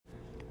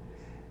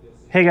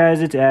Hey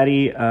guys, it's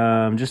Addy.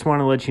 Just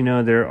want to let you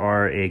know there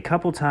are a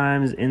couple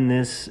times in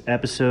this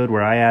episode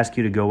where I ask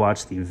you to go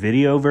watch the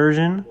video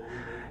version,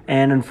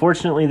 and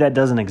unfortunately that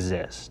doesn't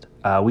exist.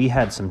 We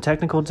had some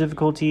technical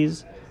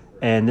difficulties,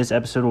 and this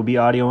episode will be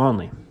audio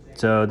only.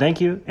 So thank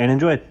you, and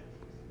enjoy.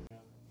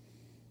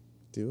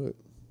 Do it.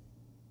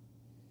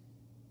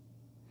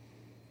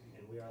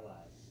 And we are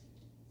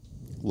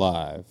live.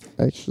 Live.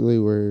 Actually,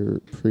 we're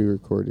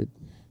pre-recorded.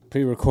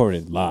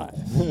 Pre-recorded live.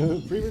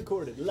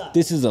 Pre-recorded live.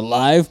 This is a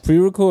live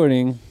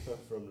pre-recording.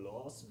 From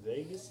Las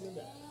Vegas,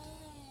 Nevada.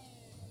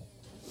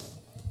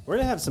 We're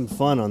going to have some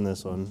fun on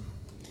this one.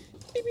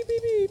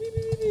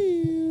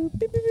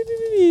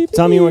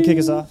 Tommy, you want to kick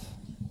us off?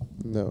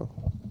 No.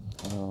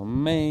 Oh,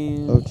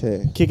 man.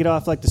 Okay. Kick it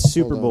off like the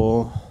Super Hold on.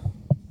 Bowl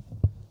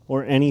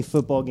or any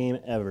football game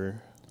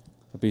ever.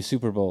 It'll be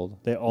super bold.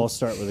 They all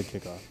start with a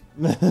kickoff.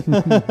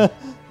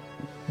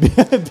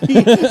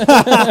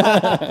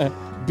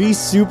 Be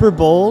super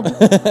bold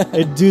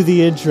and do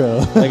the intro.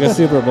 Like a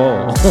Super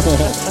Bowl.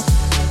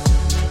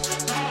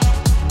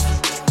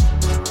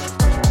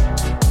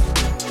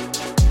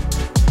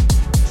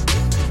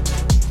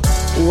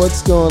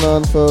 What's going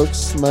on,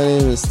 folks? My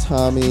name is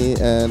Tommy,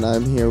 and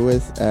I'm here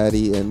with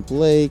Addy and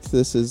Blake.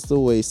 This is the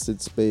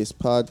Wasted Space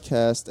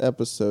Podcast,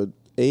 episode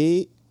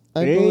 8,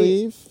 I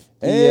believe.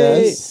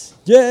 Hey. Yes.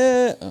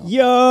 Yeah. Oh.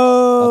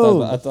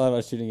 Yo! I thought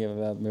about shooting it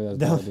without. Maybe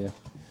that was a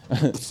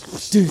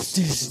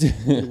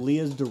bad idea.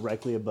 Leah's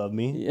directly above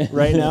me Yeah.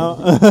 right now.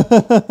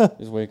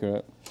 Just wake her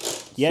up.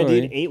 Yeah,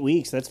 Sorry. dude, 8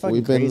 weeks. That's fucking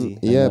We've been, crazy.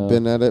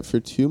 been at it for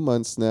 2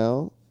 months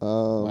now.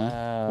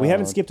 Wow. We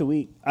haven't skipped a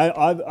week. I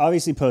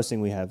obviously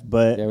posting we have,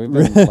 but Yeah, we've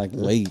been like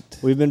late.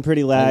 we've been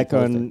pretty lack Late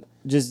on posting.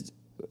 just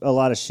a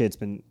lot of shit's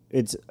been.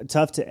 It's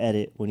tough to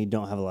edit when you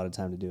don't have a lot of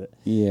time to do it.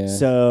 Yeah.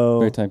 So,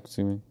 Very time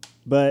consuming.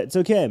 but it's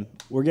okay.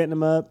 We're getting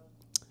them up.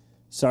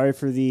 Sorry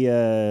for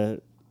the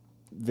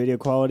video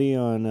quality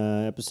on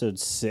episode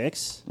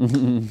 6.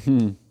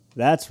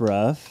 That's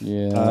rough.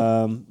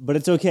 Yeah. But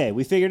it's okay.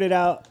 We figured it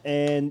out,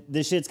 and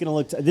this shit's gonna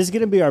look. This is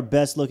gonna be our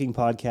best looking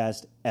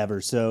podcast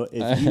ever. So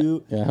if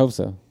you, Yeah, I hope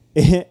so.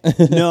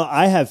 no,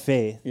 I have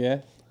faith. Yeah.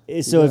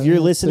 So if you're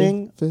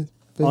listening Faith.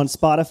 on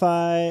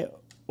Spotify,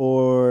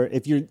 or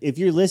if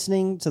you're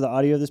listening to the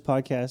audio of this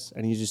podcast,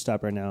 I need you to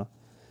stop right now,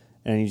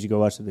 and I need you to go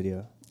watch the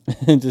video.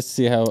 Just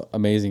see how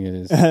amazing it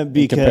is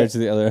Because- compared to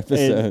the other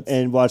episodes.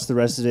 and watch the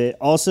rest of it.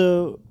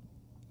 Also,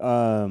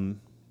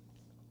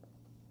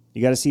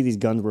 you got to see these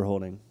guns we're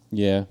holding.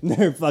 Yeah.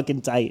 They're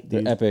fucking tight,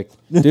 dude. They're epic.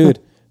 Dude,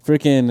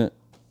 freaking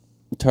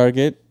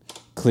Target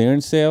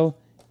clearance sale,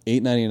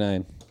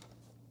 $8.99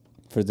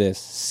 for this.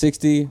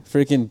 60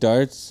 freaking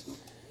darts,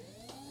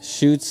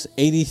 shoots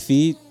 80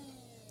 feet.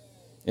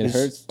 It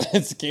hurts.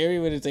 It's scary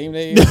when it's aimed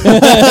at you.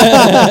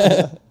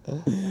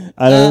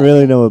 I don't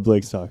really know what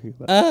Blake's talking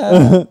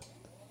about.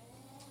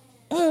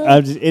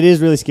 It is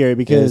really scary It's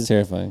because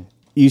terrifying.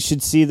 you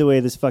should see the way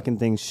this fucking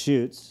thing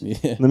shoots. Yeah.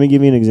 Let me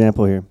give you an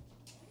example here.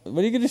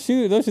 What are you going to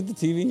shoot? Don't shoot the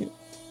TV.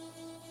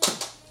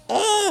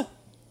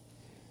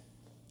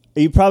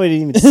 You probably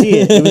didn't even see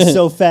it. It was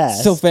so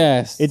fast. So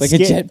fast. It's like a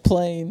sca- jet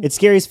plane. It's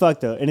scary as fuck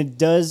though, and it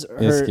does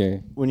hurt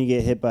scary. when you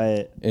get hit by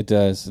it. It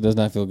does. It does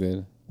not feel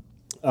good.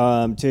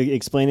 To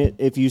explain it,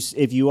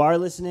 if you are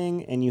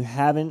listening and you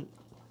haven't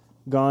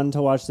gone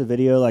to watch the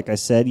video, like I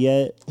said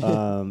yet,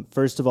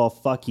 first of all,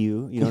 fuck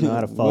you. You don't know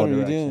how to follow What are you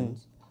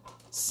directions.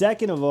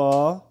 Second of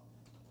all,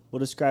 we'll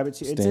describe it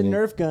to you. It's a Staining.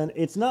 Nerf gun.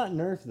 It's not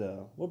Nerf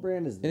though. What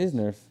brand is It this? is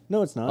Nerf.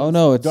 No, it's not. Oh,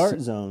 no. It's Dart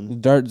Zone.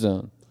 Dart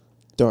Zone.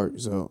 Dark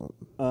Zone.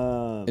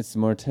 It's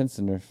more intense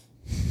than Nerf.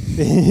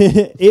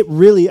 It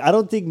really. I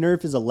don't think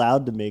Nerf is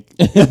allowed to make.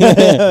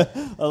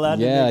 allowed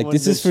to Yeah, make like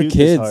ones this that is for shoot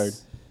this hard.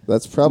 kids.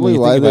 That's probably When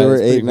you why think they about it, were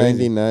it's pretty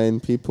crazy.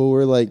 $8.99. People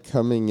were like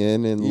coming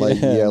in and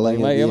like yelling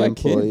like, at the my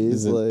kid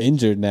employees. is Like,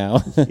 injured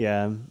now.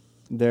 Yeah,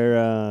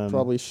 they're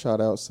probably shot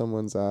out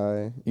someone's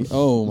eye.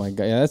 Oh my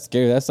god, yeah, that's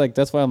scary.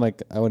 That's why I'm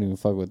like, I wouldn't even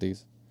fuck with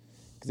these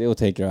because they will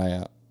take your eye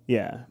out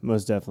Yeah,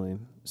 most definitely.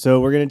 So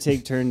we're gonna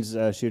take turns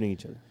shooting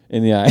each other.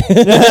 in the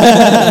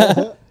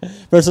eye.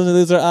 Person to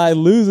lose their eye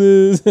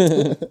loses.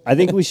 I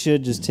think we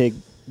should just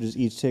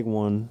each take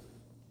one,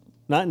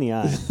 not in the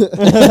eye.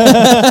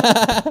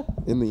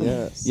 In the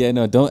ass. Yeah,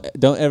 no, don't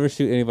ever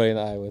shoot anybody in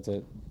the eye with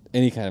it.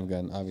 Any kind of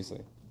gun, obviously.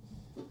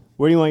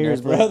 Where do you want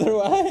yours, But bro?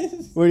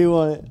 otherwise, Where do you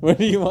want it? where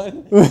do you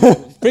want?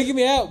 Freaking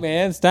me out,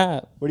 man!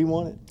 Stop. Where do you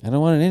want it? I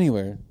don't want it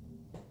anywhere.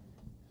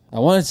 I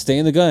want it to stay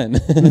in the gun.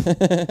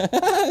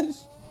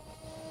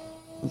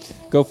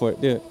 Go for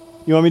it. Do it.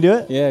 You want me to do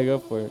it? Yeah, go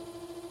for it.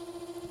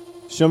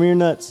 Show me your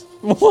nuts.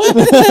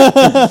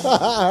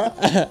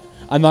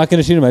 I'm not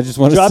gonna shoot him. I just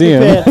want to Drop see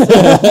your him. pants.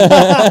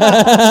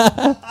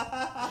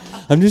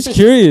 I'm just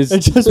curious. I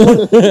just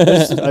want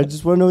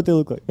to know what they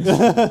look like.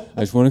 I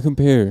just want to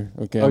compare.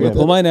 Okay, I'm Okay. gonna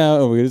pull mine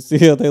out, and we're gonna see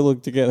how they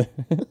look together.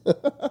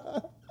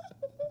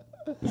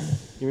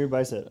 Give me your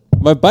bicep.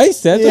 My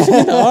bicep. Don't shoot me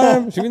in the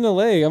arm. Shoot me in the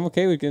leg. I'm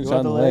okay with getting You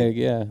shot want in the the leg. leg?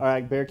 Yeah. All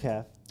right, bear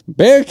calf.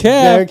 Bear calf.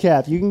 Bear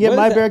calf. You can get What is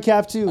my that? bear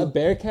calf A too.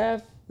 bear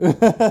calf.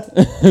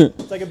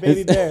 It's like a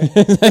baby bear.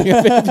 It's like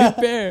a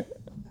baby bear.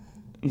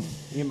 You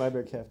get my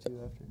bear calf too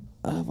after.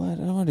 What? I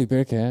don't want to do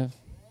bear calf.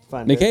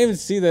 Fine. They can't even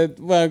see that.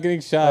 Well, I'm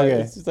getting shot.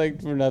 Okay. It's just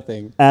like for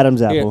nothing. Adam's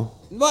Here. apple.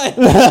 What?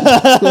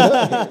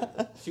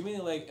 Shoot me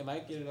the leg. It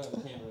might get it on the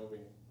camera over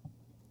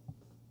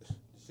here.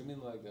 Shoot me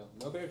the leg though.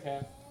 No bear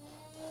calf.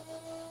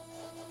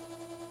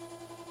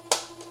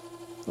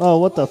 Oh,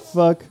 what the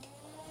fuck?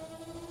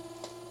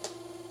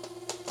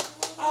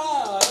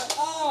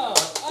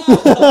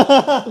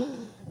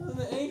 On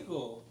the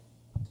ankle.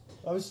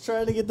 I was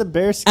trying to get the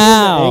bear skin.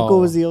 Ow. The ankle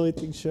was the only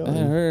thing showing.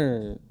 That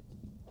hurt.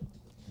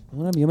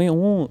 What up, you may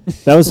want.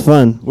 That was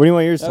fun. Where do you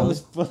want yours, That Tom?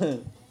 was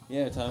fun.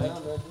 Yeah, Tommy.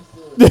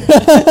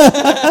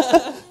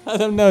 I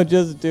don't know.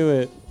 Just do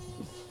it.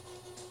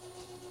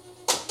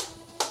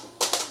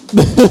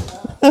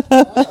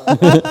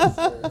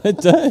 It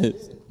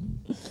does.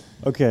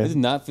 Okay. This does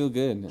not feel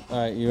good. All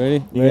right, you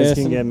ready? You guys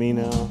can get me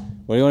now.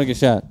 Where do you want to get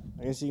shot?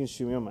 I guess you can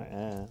shoot me on my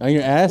ass. On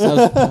your ass? I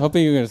was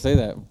hoping you were going to say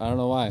that. I don't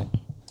know why.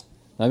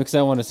 Not because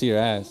I want to see your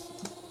ass.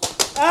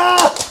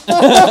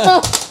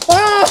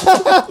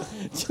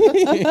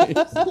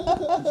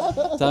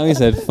 Jeez. Tommy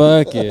said,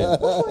 fuck it.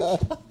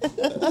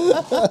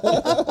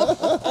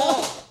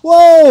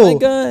 Whoa! My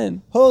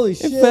gun. Holy It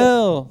shit.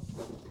 fell.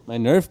 My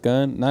Nerf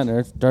gun. Not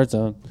Nerf. Dart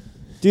zone.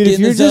 Dude, Get if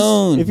in you're the just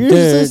zone. if you're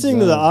just Dirt listening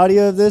to the zone.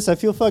 audio of this, I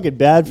feel fucking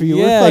bad for you.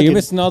 Yeah, we're you're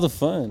missing all the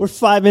fun. We're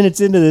 5 minutes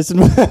into this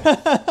and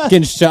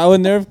Getting shot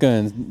with Nerf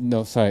guns.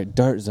 No, sorry.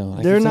 Dart zone.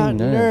 I they're keep not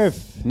saying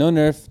Nerf. No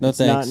Nerf. No It's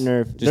not thanks.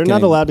 Nerf. Just They're not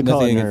kidding. allowed to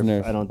call it Nothing Nerf,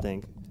 against I don't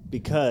think,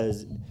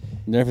 because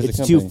Nerf is it's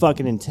a too company.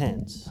 fucking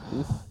intense.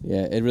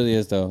 Yeah, it really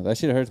is though. That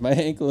shit hurts. My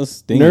ankle is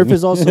stinging. Nerf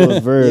is also a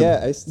verb.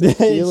 Yeah, I still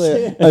feel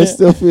it. Yeah. I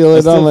still feel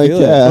it still on my feel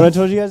it. When I calf.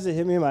 told you guys to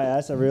hit me in my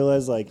ass, I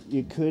realized like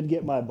you could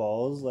get my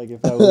balls, like if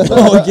I was.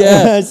 Oh,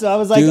 yeah. So I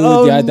was like, Dude,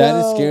 oh yeah, no. that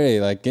is scary.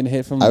 Like getting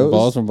hit from I the was-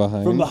 balls from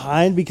behind. From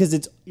behind because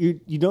it's you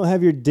don't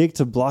have your dick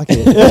to block it.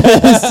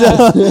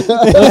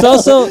 It's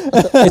also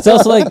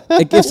like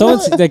if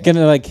someone's like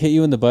gonna like hit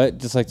you in the butt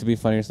just like to be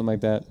funny or something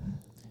like that.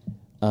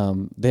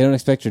 They don't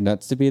expect your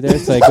nuts to be there,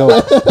 so they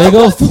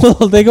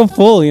go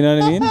full. You know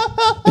what I mean?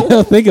 They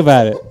don't think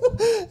about it.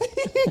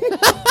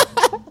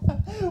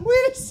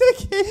 Wait a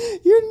second,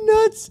 your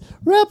nuts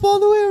wrap all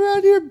the way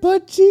around your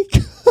butt cheek.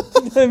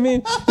 I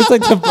mean, it's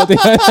like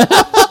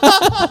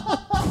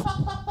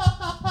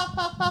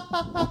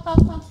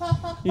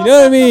you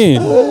know what I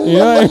mean? You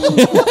know what I mean?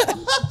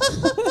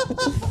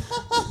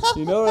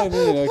 You know what I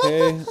mean?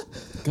 Okay.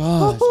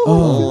 Gosh. Oh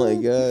Oh. my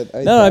god.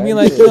 No, I mean,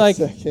 like, died you're for a like-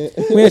 second.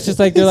 I mean, it's just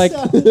like they're like,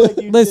 Sounded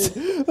like you let's.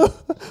 did.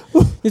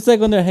 It's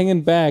like when they're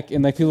hanging back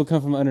and like people come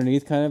from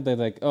underneath, kind of. They're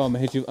like, "Oh, I'm gonna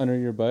hit you under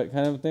your butt,"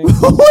 kind of thing.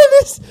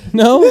 What is?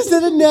 No, Is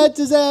that a net?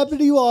 Does that happen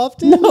to you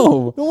often?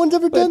 no. No one's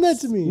ever done that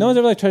to me. No one's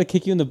ever like tried to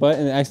kick you in the butt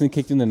and accidentally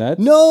kicked you in the nuts.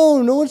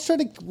 No, no one's trying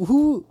to.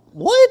 Who?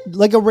 What?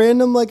 Like a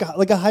random, like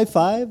a high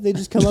five? They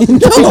just come up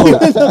and kick you in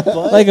the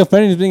butt? Like a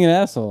friend who's being an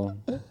asshole.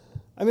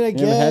 I mean, I You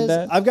never had guess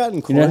that? I've gotten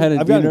You corn. never had a-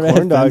 I've you gotten never had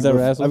corn friends dogged. that were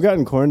bef- assholes? I've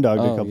gotten corn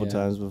dogged Oh, a couple yeah.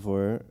 times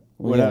before.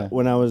 Well,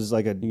 When yeah. I was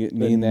like a get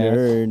knee in the ass.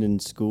 nerd in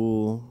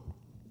school.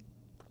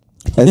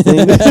 I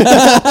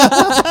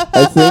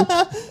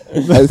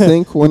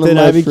think one of Then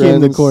my I became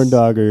the friends- corn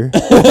dogger.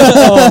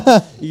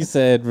 You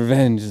said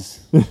revenge.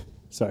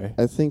 Sorry.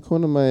 I think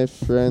one of my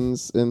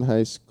friends in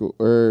high school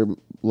or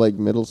like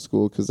middle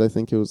school, because I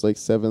think it was like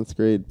 7th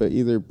grade, but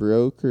either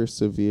broke or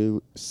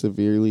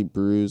severely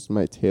bruised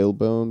my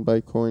tailbone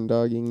by corn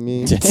dogging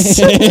me.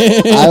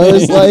 I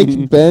was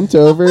like bent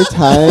over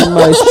tying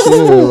my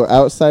shoe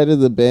outside of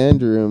the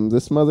band room.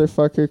 This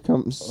motherfucker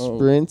comes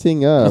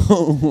sprinting up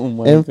Oh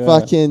my and god.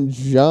 fucking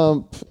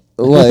jump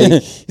like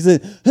He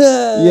said,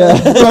 yeah,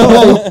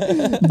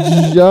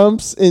 like,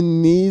 jumps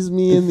and knees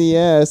me in the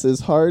ass as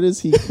hard as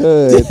he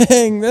could.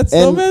 "Dang, that's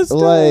so And messed up."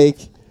 like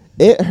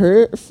it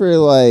hurt for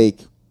like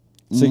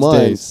 6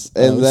 months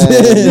days. and Oh,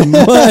 then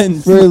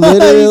months. for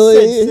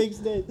literally 6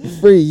 days.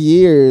 for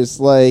years,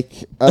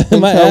 like up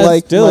My until ass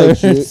like still my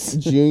hurts.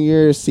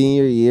 junior or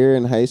senior year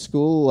in high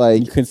school,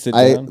 like You couldn't sit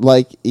I down?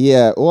 like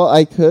yeah, well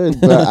I could,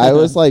 but I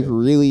was like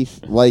really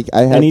like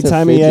I had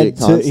Anytime to he fidget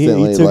had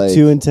constantly. he took like,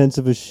 too intense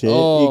of a shit.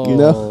 Oh. He could,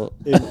 No.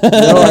 it,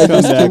 no, I come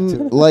just back to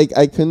couldn't it. like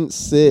I couldn't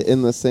sit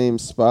in the same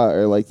spot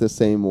or like the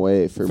same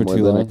way for For more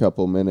too than long? a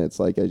couple minutes.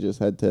 Like I just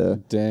had to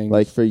Dang.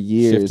 like for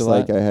years, a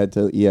lot? like I had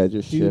to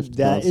just Dude, shift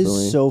that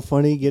constantly. is so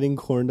funny. Getting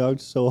corn dogged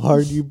so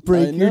hard you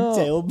break your know.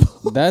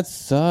 tailbone. That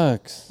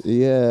sucks.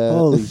 Yeah.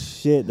 Holy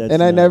shit! That's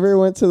and I nuts. never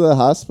went to the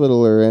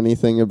hospital or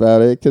anything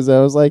about it because I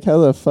was like, how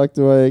the fuck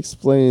do I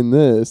explain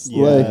this?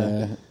 Like,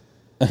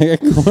 I got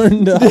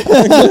corn dog.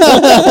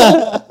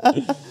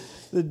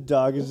 The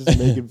dog is just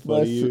making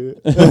fun of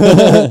you.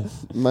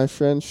 my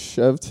friend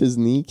shoved his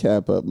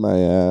kneecap up my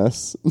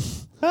ass.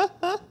 Yeah.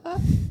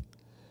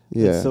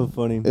 It's so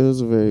funny. It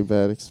was a very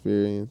bad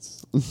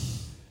experience.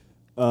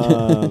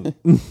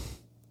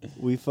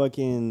 We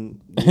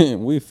fucking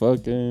we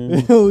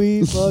fucking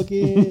we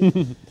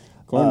fucking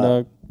corn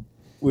dog.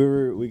 we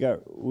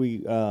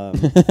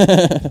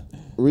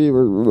We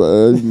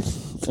were.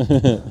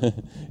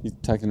 You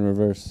talking in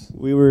reverse.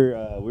 we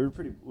were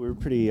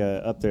pretty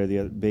up there. The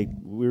other big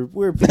we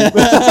were pretty.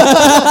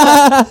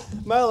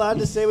 My allowed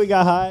to say we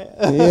got high?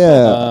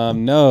 Yeah.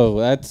 No,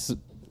 that's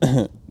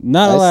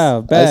not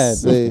allowed. I Bad.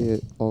 say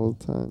it all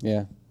the time.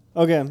 Yeah.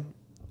 Okay,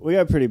 we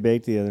got pretty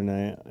baked the other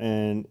night,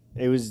 and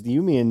it was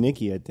you, me, and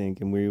Nikki, I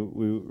think, and we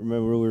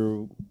remember we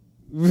were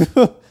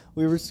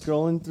we were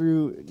scrolling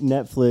through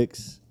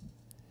Netflix,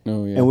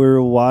 Oh yeah. and we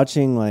were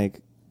watching like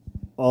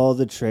all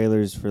the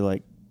trailers for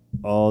like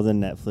all the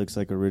Netflix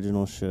like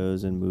original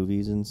shows and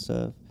movies and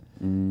stuff.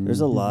 There's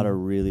a lot of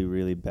really,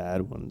 really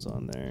bad ones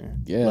on there.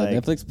 Yeah, like,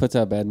 Netflix puts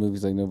out bad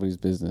movies like nobody's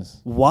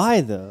business.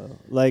 Why though?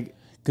 Like,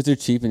 Because they're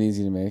cheap and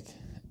easy to make.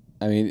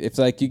 I mean, if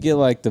like you get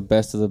like the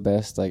best of the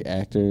best like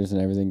actors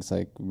and everything's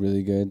like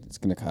really good, it's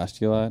gonna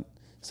cost you a lot.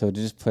 So to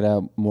just put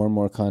out more and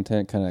more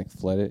content, kind of like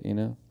flood it, you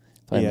know?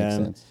 Probably makes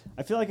sense.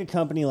 I feel like a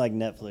company like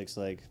Netflix,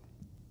 like,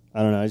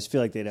 I don't know, I just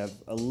feel like they'd have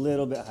a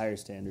little bit higher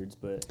standards.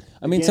 But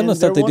I mean, again, some of the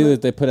stuff they they're do one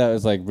that they put out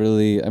is like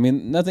really. I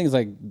mean, nothing's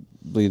like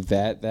really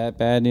that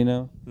bad, you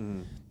know.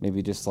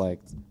 Maybe just like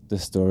the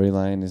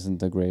storyline isn't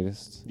the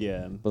greatest,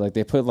 yeah. but like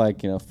they put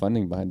like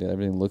funding behind it.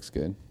 Everything looks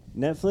good.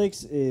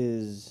 Netflix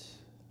is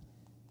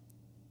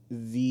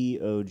the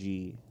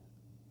OG,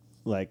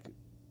 like,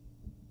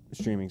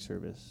 streaming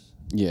service.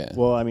 Yeah.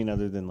 Well, I mean,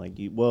 other than like,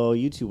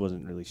 YouTube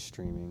wasn't really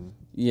streaming,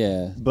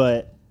 Yeah.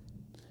 but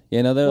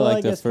Yeah. No, they're well, I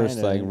like the guess first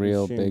kinda like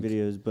real streaming big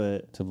videos,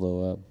 but to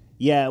blow up.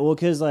 yeah, well,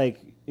 because like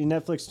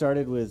Netflix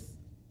started with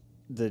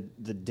the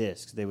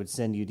discs. They would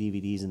send you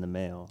DVDs in the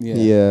mail. Yeah.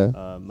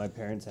 Yeah. My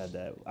parents had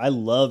that. I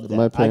loved that.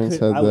 My parents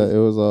had that. It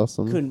was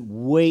awesome. Couldn't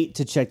wait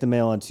to check the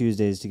mail on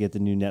Tuesdays to get the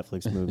new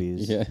Netflix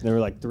movies. Yeah. There were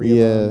like 3 of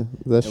Yeah, them.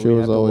 that and show we'd was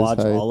have to always watch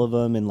hype. all of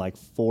them in like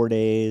 4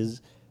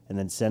 days and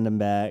then send them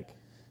back.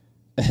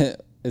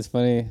 It's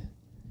funny.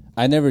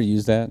 I never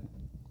used that,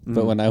 Mm-hmm.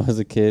 but when I was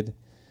a kid,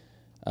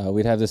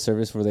 we'd have this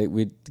service where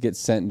we'd get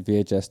sent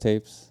VHS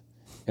tapes,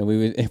 and we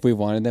would, if we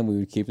wanted them, we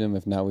would keep them.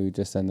 If not, we would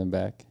just send them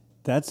back.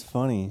 That's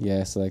funny.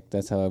 Yeah, so like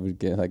that's how I would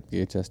get like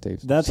VHS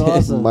tapes. That's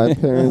awesome. My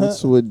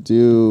parents would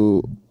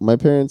do. My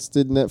parents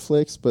did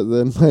Netflix, but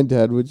then my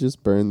dad would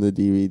just burn the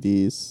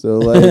DVDs. So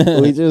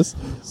like we just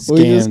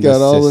Scam got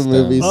the all the system.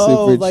 movies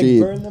super like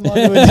cheap. burn them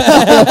onto a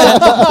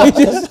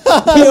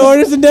He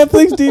orders a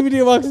Netflix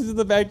DVD, walks into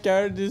the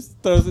backyard, and just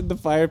throws it in the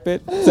fire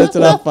pit, sets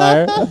it on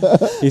fire.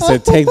 He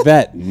said, "Take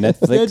that,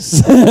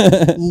 Netflix."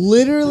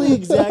 literally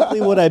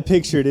exactly what I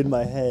pictured in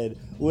my head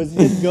was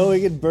him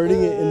going and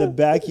burning it in the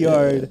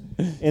backyard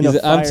in He a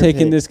said, fire I'm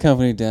taking pit. this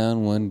company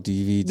down one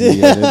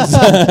DVD at a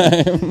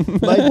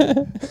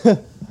time.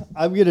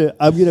 I'm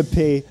gonna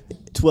pay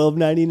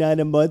 $12.99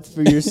 a month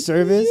for your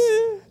service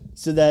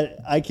so that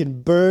I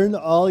can burn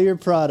all your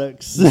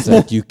products. He's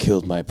like, "You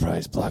killed my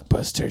prize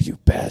Blockbuster, you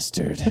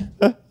bastard."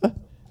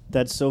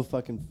 That's so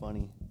fucking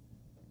funny.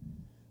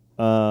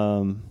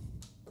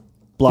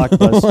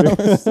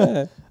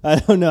 Blockbuster. I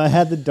don't know. I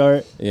had the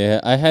dart. Yeah,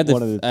 I had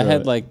Wanted to I throw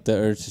had it. like the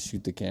urge to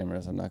shoot the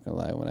cameras. I'm not gonna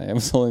lie. When I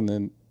was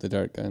holding the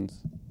dart guns,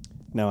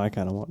 Now I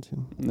kind of want to.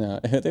 no,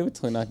 they would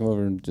totally knock them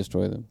over and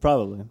destroy them.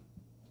 Probably.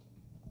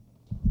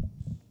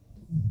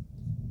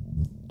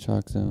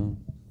 Chalk zone.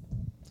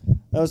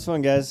 That was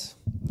fun, guys.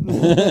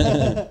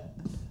 That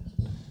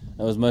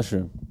was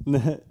mushroom.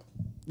 that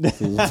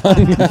He was a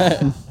fun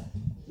guy.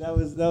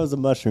 was a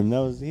mushroom.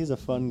 He's a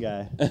fun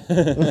guy.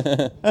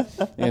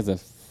 He's a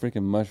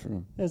freaking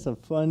mushroom. That's a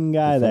fun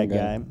guy. A fun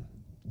That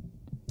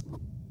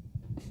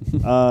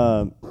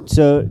guy.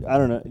 So I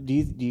don't know. Do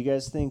you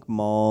guys think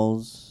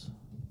malls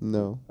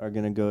No. are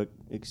gonna go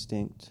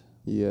extinct?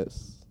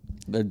 Yes.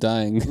 They're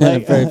dying at a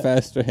Like- very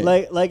fast rate.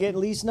 Like at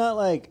least not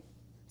like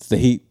It's the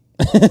heat.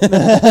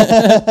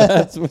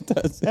 That's what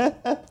does it.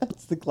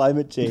 it's the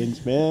climate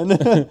change, man.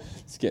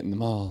 It's getting the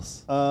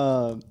malls.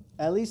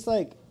 At least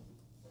like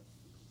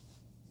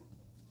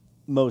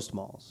most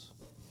malls,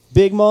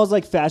 big malls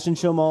like Fashion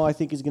Show Mall, I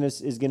think is gonna.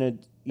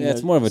 Yeah,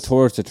 it's more of a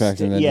tourist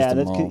attraction than yeah, just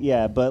a mall.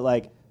 yeah, but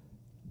like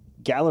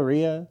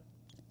Galleria,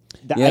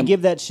 Yeah, I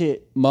give that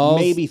shit Malls,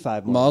 maybe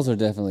 5 more. Malls are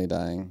definitely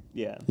dying.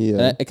 Yeah. Yeah.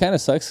 And it kind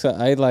of sucks. 'Cause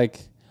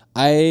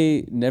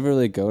I never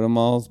really go to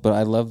malls, but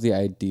I love the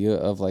idea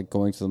of like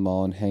going to the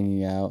mall and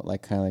hanging out,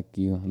 like kind of like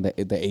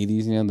the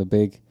 80s, the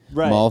big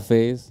Right. mall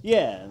phase.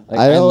 Yeah. Like,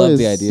 I I love always-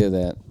 the idea of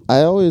that.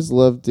 I always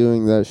loved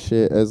doing that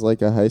shit as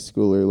like a high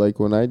schooler. Like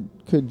when I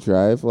could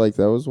drive, like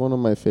that was one of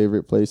my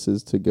favorite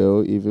places to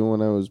go, even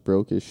when I was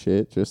broke as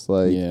shit. Just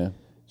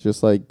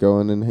like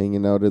going and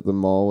hanging out at the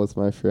mall with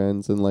my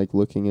friends and like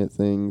looking at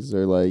things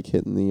or like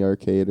hitting the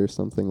arcade or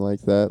something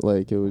like that.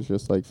 Like it was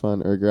just like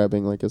fun, or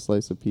grabbing like a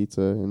slice of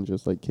pizza and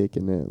just like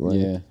kicking it. Like,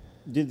 Yeah.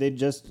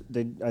 Did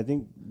I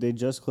think they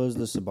just closed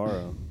the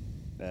Sbarro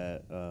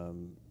at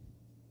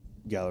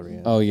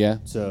Galleria. Oh yeah.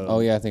 So Oh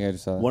yeah. I think I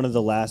just saw that. one of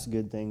the last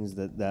good things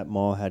that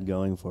mall had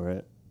going for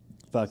it,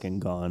 fucking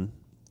gone.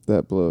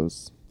 that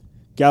blows.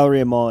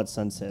 Galleria Mall at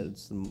Sunset.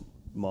 It's the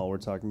mall we're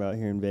talking about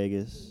here in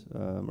Vegas.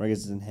 Or I guess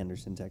it's in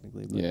Henderson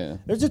technically. But Yeah.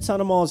 there's a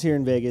ton of malls here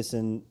in Vegas,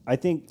 and I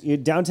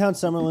think downtown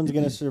Summerlin's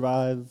going to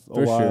survive a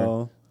For while.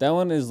 sure. That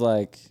one is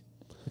like,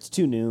 It's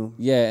too new.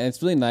 yeah, and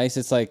it's really nice.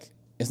 It's like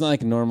it's not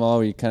like a normal mall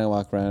where you kind of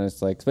walk around. It's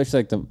like,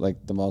 especially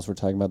like the malls we're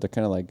talking about, they're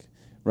kind of like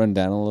run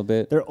down a little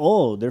bit. They're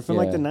old. They're from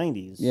like Yeah. the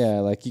 90s. Yeah,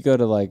 like you go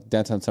to like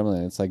downtown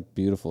Summerlin, it's like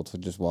beautiful to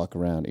just walk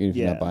around, even if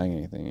you're Yeah. not buying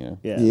anything. You know?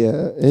 Yeah.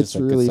 Yeah, it's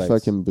like good really sights.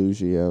 fucking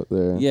bougie out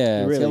there.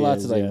 Yeah, It it's got really lots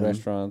is, of like yeah.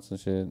 restaurants and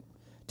shit.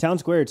 Town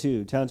Square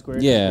too. Town Square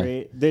is Yeah.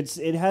 great.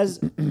 It has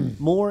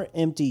more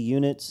empty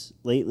units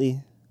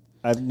lately.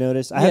 I've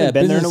noticed. I Yeah, haven't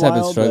been there in a businesses have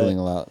while. been struggling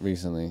but a lot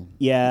recently.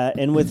 yeah,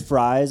 and with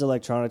Fry's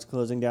Electronics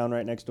closing down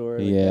right next door.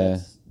 Like Yeah.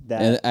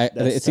 that's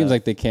And it seems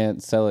like they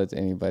can't sell it to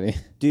anybody.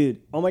 dude.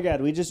 Oh my god,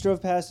 we just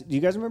drove past. Do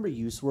you guys remember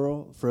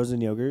U-Swirl frozen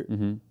yogurt?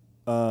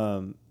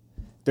 Mm-hmm.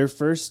 Their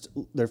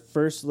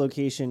first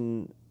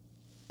location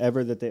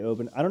ever that they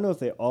opened. I don't know if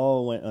they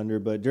all went under,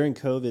 but during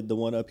COVID, the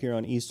one up here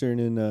on Eastern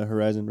and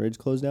Horizon Ridge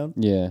closed down.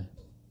 Yeah.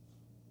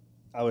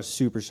 I was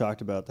super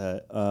shocked about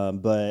that.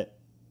 But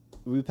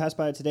we passed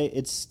by it today.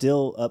 It's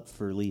still up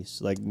for lease.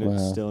 Like Wow.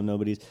 still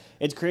nobody's.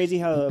 It's crazy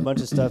how a bunch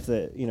of stuff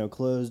that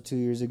closed 2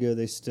 years ago,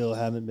 they still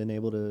haven't been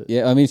able to.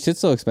 Yeah, I mean, shit's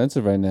so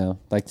expensive right now.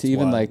 Like to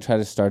even wild. like try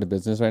to start a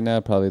business right now,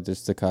 probably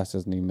just the cost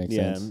doesn't even make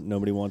Yeah, sense.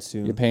 nobody wants to.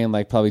 You're paying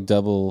like probably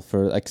double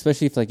for like,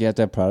 especially if like you have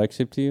to have product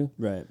shipped to you.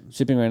 Right.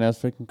 Shipping right now is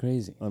freaking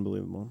crazy.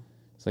 Unbelievable.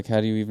 It's like, how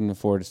do you even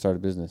afford to start a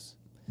business?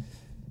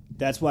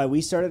 That's why we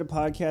started a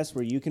podcast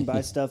where you can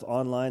buy stuff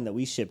online that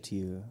we ship to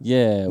you.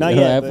 Yeah, Not we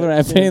don't yet, have, but we don't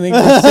have soon. anything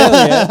to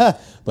sell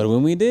yet. But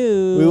when we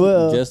do, We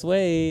will. Just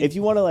wait. If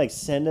you want to like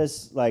send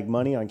us like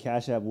money on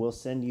Cash App, we'll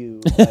send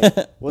you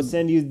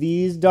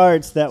these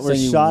darts that were Send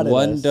you shot at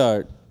one us.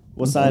 dart,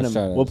 We'll sign One them.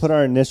 shot We'll at put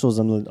our initials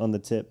on the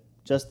tip,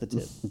 just the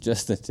tip.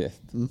 just a tip.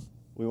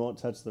 We won't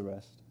touch the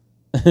rest.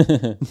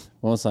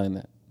 Won't sign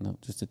that. No,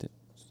 just a tip.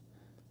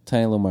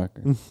 Tiny little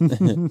marker.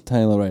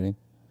 Tiny little writing.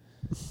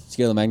 She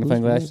get the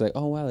magnifying glass. She's like,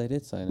 oh wow, they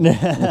did sign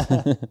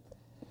it.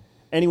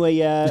 Anyway,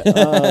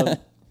 yeah.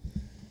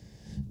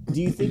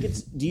 Do you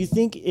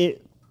think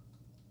it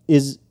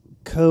is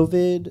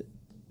COVID?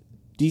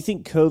 Do you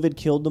think COVID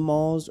killed the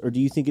malls, or do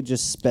you think it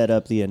just sped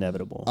up the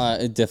inevitable?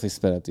 It definitely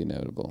sped up the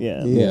inevitable.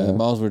 Yeah. Yeah.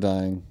 Malls were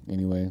dying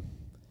anyway.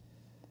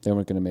 They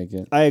weren't gonna make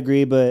it. I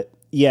agree, but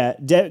yeah,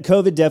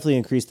 COVID definitely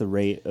increased the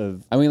rate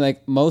of. I mean,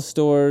 like most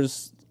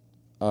stores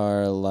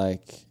are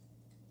like,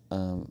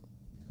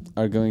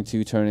 are going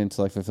to turn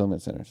into like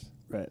fulfillment centers.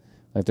 Right.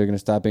 Like they're gonna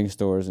stop being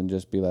stores and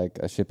just be like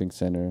a shipping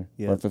center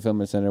Yeah. or a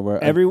fulfillment center where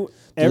a Every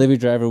delivery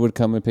driver would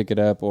come and pick it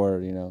up,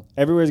 or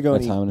everywhere's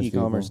going autonomous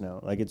e-commerce now.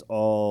 Like it's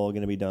all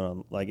going to be done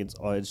on. Like it's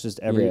just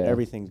Yeah.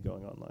 everything's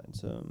going online.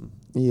 So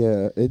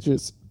Yeah, it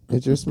just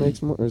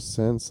makes more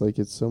sense. Like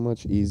it's so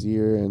much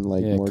easier and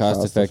like Yeah, more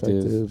cost cost effective.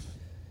 effective.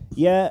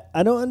 yeah,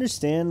 I don't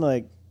understand.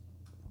 Like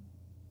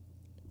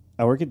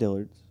I work at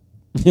Dillard's.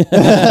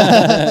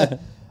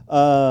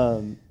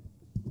 In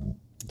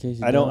case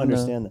you I don't know.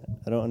 understand that.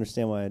 I don't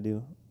understand why I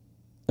do.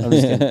 I'm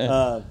just kidding.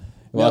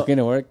 Walk no.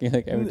 into work, you're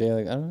like every day,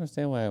 like I don't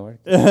understand why I work,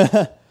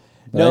 but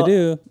No, I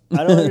do. I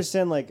don't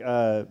understand. Like,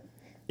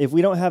 if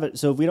we don't have it,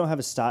 so if we don't have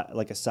a stock,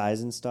 like a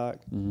size in stock,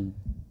 Mm-hmm.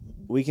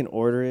 we can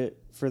order it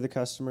for the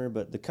customer,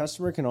 but the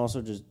customer can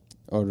also just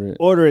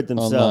Order it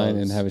themselves online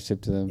and have it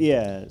shipped to them.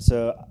 Yeah.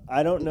 So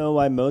I don't know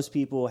why most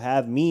people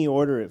have me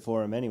order it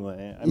for them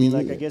anyway. I mean,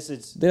 like, I guess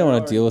it's They don't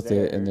want to they're deal with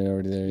already it, and there, they're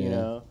already there. You Yeah.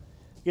 know,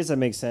 I guess that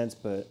makes sense,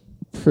 but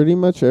Pretty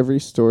much every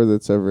store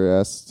that's ever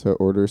asked to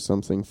order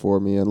something for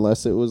me,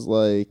 unless it was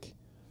like,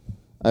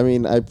 I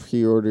mean, I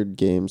pre-ordered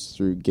games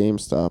through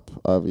GameStop,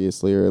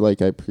 obviously, or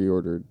like I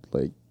pre-ordered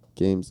like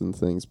games and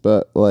things,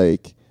 but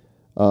like,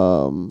 I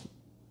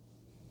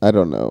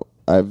don't know.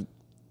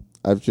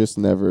 I've just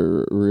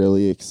never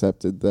really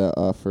accepted that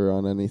offer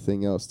on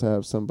anything else to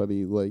have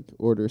somebody like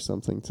order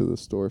something to the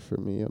store for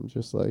me. I'm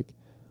just like,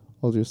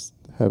 I'll just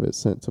have it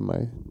sent to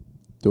my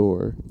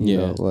door. You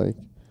know, like.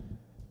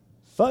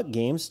 fuck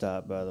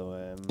GameStop, by the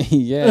way.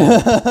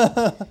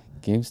 Yeah.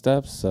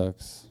 GameStop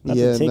sucks. Not to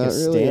Yeah, take a not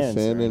really a stance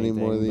fan or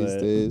anymore anything, these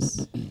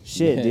but- days.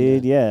 Shit, Yeah,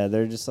 dude. Yeah,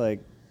 they're just like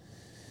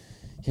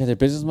Yeah, their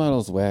business model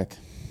is whack.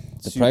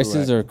 The Super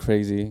prices whack. are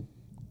crazy.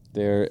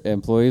 Their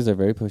employees are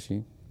very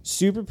pushy.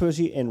 super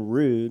pushy and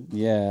rude.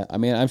 Yeah, I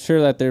mean, I'm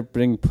sure that they're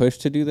being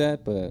pushed to do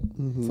that, but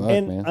fuck,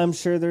 And man. I'm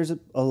sure there's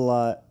a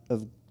lot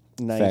of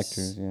nice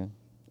Factors, yeah.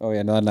 Oh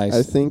yeah, not nice.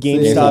 I think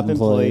GameStop they- GameStop employees.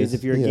 employees.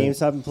 If you're a Yeah.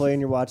 GameStop employee and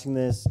you're watching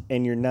this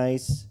and you're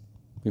nice,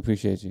 we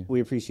appreciate you. we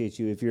appreciate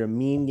you. If you're a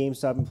mean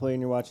GameStop employee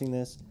and you're watching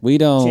this, We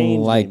don't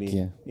change like maybe.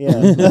 you.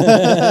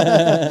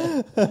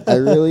 Yeah.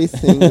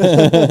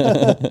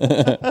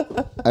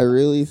 I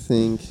really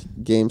think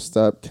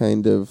GameStop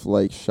kind of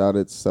like shot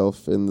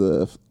itself in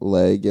the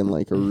leg in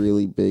like a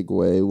really big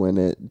way when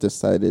it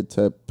decided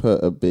to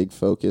put a big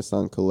focus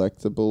on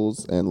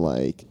collectibles and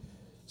like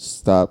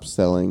stop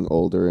selling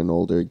older and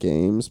older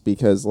games,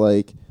 because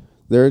like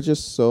there are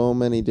just so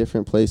many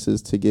different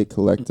places to get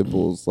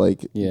collectibles.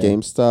 Like Yeah.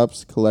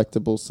 GameStop's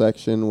collectible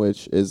section,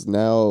 which is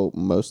now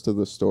most of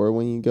the store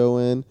when you go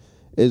in,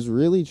 is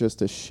really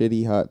just a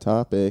shitty Hot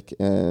Topic.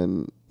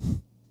 And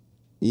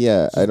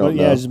yeah, I don't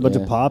know. Yeah, just a bunch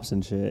Yeah. of pops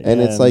and shit. And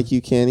yeah. it's like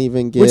you can't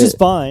even get... which is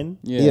fine.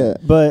 Yeah.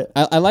 But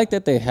I like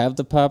that they have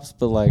the pops,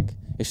 but like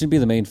it shouldn't be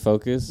the main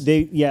focus.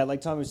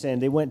 Like Tom was saying,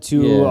 they went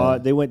too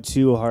hard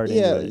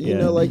Yeah, into it. you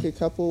know, like a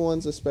couple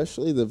ones,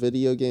 especially the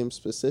video game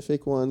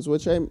specific ones,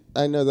 which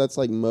I know that's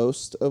like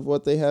most of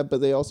what they have,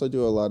 but they also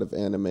do a lot of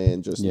anime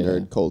and just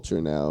nerd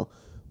culture now.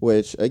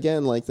 Which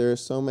again, like there are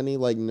so many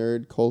like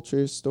nerd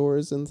culture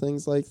stores and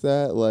things like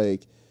that.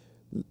 Like,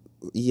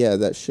 yeah,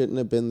 that shouldn't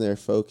have been their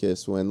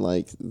focus when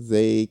like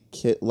they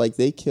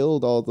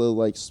killed all the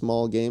like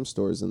small game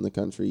stores in the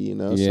country. You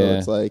know, so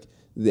it's like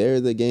they're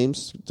the game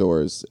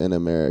stores in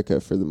America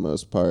for the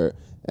most part.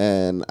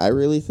 And I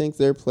really think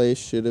their place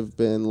should have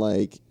been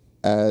like,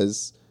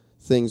 as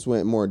things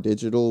went more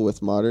digital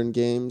with modern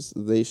games,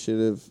 they should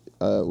have,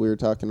 we were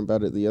talking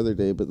about it the other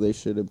day, but they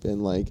should have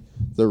been like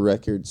the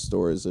record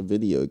stores of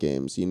video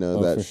games. You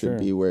know, that should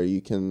be where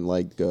you can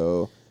like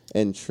go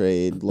and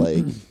trade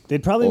like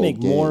they'd probably make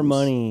games. more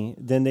money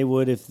than they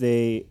would if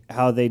they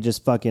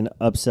just fucking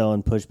upsell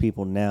and push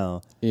people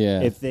now.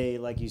 Yeah. If they,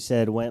 like you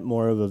said, went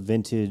more of a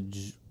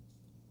vintage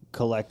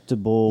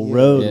collectible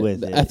road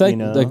with it. I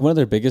think like one of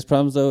their biggest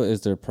problems though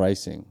is their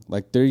pricing.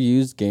 Like their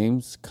used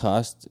games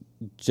cost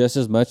just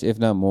as much, if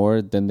not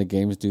more, than the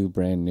games do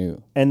brand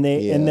new. And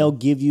they'll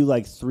give you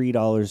like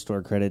 $3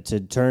 store credit to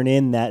turn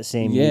in that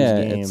same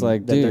used game it's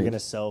like, that they're gonna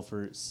sell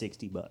for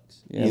 $60.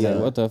 Yeah, it's like,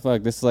 what the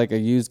fuck? This is like a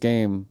used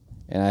game,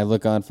 and I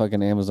look on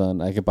fucking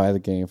Amazon, I could buy the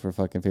game for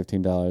fucking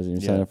 $15, and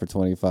you're selling it for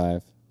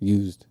 $25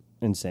 used.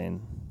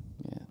 Insane.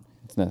 Yeah,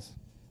 it's nuts.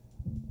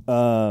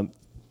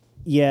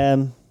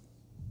 Yeah.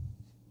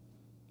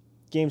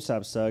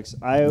 GameStop sucks.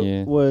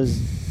 I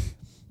was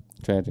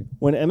tragic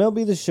when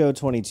MLB The Show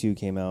 22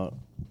 came out.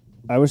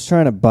 I was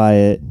trying to buy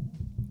it,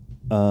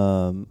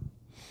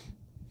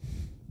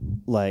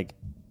 like,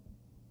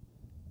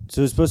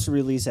 so it was supposed to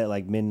release at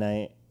like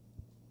midnight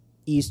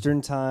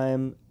Eastern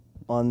time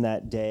on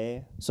that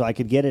day, so I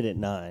could get it at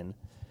 9.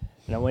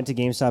 And I went to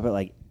GameStop at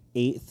like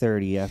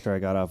 8:30 after I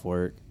got off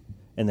work,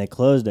 and they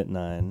closed at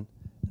 9. And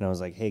I was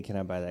like, "Hey, can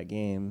I buy that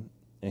game?"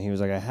 And he was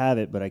like, "I have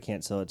it, but I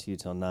can't sell it to you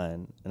till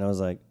 9." And I was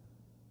like,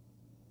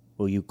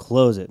 "Well, you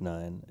close at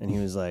 9." And he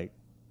was like,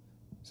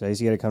 "So I guess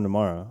you got to come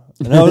tomorrow."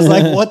 And I was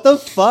like, "What the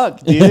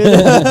fuck, dude?"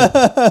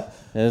 That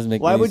doesn't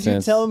make Why any would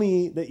sense. you tell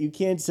me that you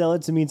can't sell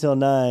it to me till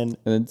 9?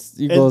 And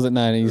you close at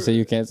 9 and you say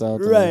you can't sell it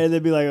to Right, me. and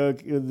they'd be like,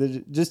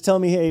 okay, just tell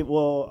me, hey,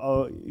 well,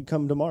 I'll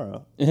come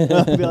tomorrow.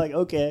 I'd be like,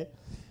 okay,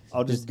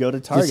 I'll just go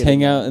to Target. Just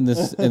hang out in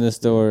the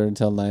store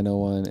until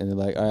 9:01, and they're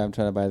like, "All right, I'm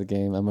trying to buy the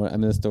game. I'm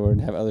in the store and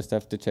have other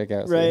stuff to check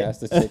out, so he has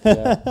to check it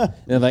out." And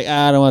they're like,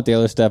 "I don't want the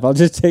other stuff. I'll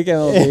just take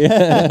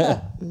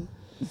it."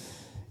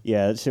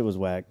 Yeah, that shit was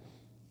whack.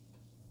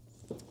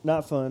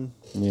 Not fun.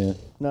 Yeah.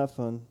 Not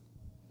fun.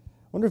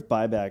 I wonder if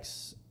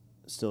buybacks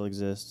still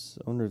exists.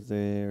 I wonder if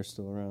they are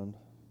still around.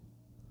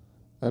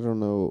 I don't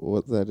know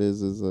what that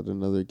is. Is that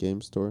another game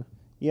store?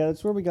 Yeah,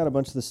 that's where we got a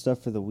bunch of the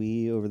stuff for the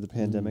Wii over the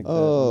pandemic.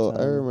 Oh,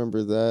 I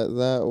remember that.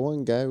 That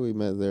one guy we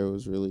met there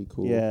was really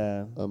cool.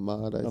 Yeah.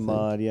 Ahmad, I think.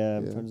 Ahmad, yeah.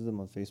 I'm friends with him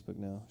on Facebook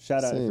now.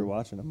 Shout out if Same. you're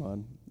watching,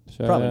 Ahmad.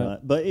 Shout Probably out.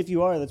 not. But if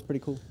you are, that's pretty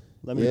cool.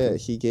 Let me know.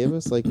 He gave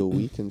us like a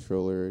Wii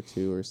controller or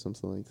two or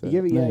something like that. He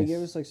Nice.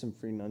 gave us like some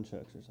free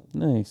nunchucks or something.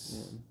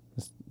 Nice.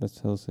 That's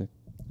hella sick.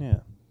 Yeah.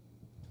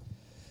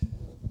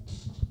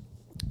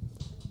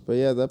 But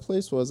yeah, that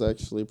place was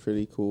actually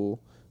pretty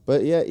cool.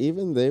 But yeah,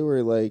 even they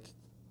were like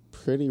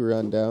pretty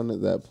run down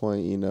at that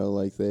point, you know,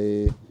 like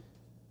they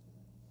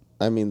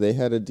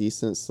had a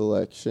decent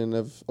selection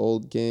of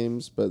old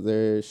games, but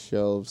their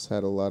shelves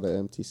had a lot of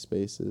empty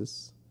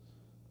spaces.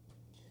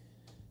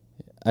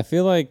 I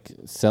feel like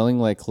selling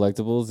like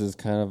collectibles is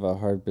kind of a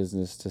hard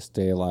business to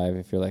stay alive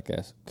if you're like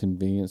a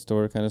convenience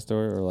store kind of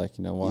store or like,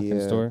 walk-in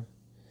store.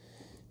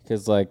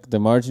 Because like the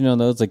margin on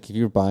those, like if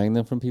you're buying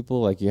them from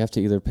people, like you have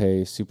to either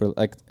pay super,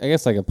 like I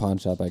guess like a pawn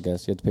shop, I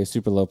guess. You have to pay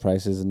super low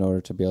prices in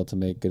order to be able to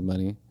make good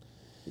money.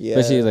 Yeah.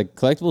 Especially like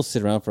collectibles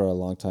sit around for a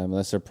long time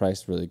unless they're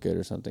priced really good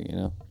or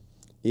something,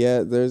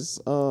 Yeah, there's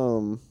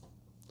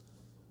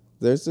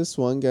this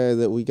one guy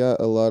that we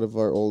got a lot of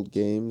our old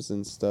games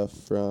and stuff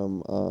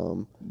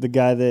from. The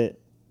guy that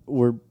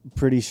we're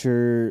pretty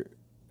sure.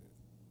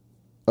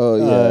 Oh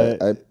yeah,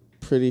 I'm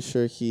pretty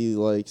sure he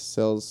like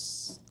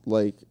sells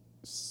like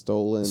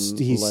stolen.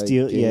 He like,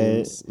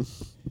 games.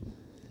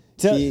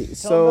 Tell him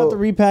about the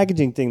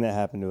repackaging thing that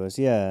happened to us.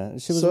 Yeah,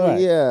 shit was whack.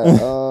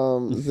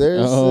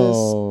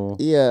 There's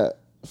this.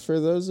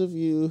 For those of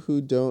you who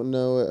don't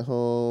know at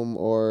home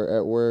or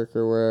at work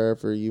or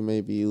wherever you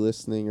may be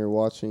listening or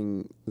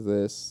watching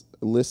this,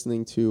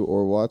 listening to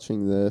or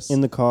watching this In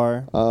the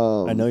car.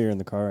 I know you're in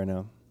the car right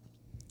now.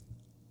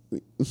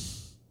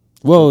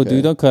 Whoa,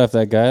 dude, don't cut off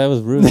that guy. That was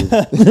rude.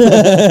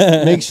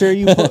 Make sure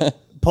you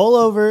pull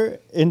over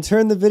and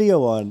turn the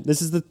video on.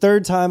 This is the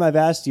third time I've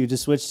asked you to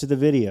switch to the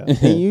video.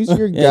 and use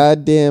your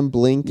goddamn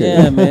blinker.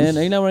 Yeah, man.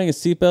 Are you not wearing a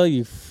seatbelt,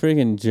 you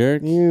friggin'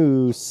 jerk?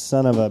 You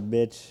son of a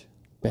bitch.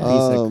 Piece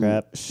of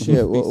crap.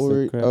 Shit, what Piece of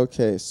were crap.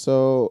 Okay,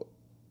 so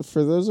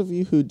for those of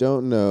you who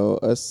don't know,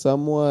 a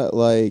somewhat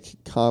like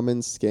common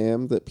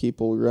scam that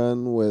people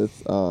run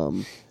with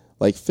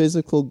like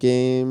physical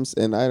games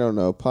and I don't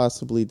know,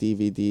 possibly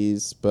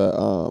DVDs, but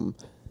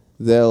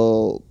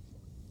they'll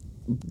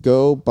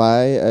go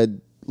buy a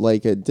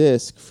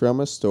disc from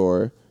a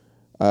store,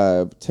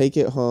 take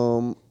it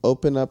home,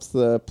 open up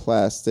the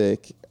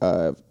plastic.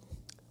 I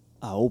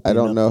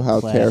don't know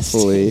how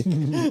carefully.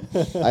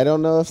 I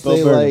don't know if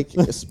they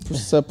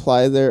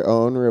supply their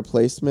own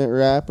replacement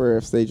wrap or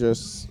if they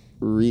just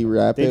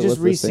rewrap it with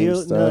the same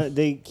stuff. No,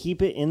 they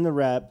keep it in the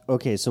wrap.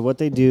 Okay, so what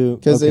they do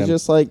because they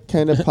just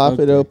kind of pop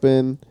it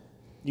open.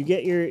 You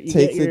get your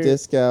take the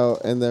disc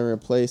out and then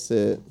replace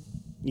it.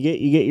 You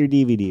get your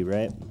DVD,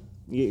 right?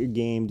 You get your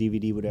game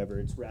DVD, whatever.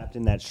 It's wrapped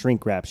in that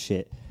shrink wrap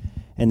shit,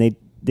 and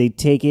they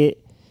take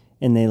it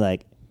and they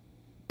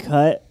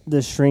cut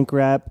the shrink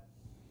wrap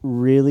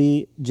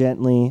really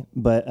gently,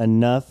 but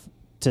enough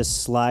to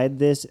slide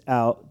this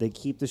out. They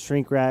keep the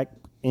shrink wrap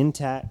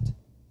intact.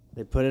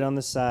 They put it on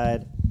the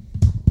side.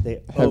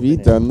 Have you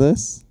done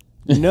this?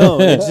 No,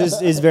 it's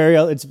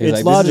logical. This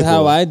is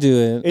how I do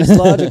it. It's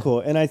logical,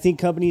 and I think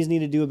companies need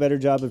to do a better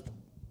job of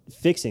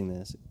fixing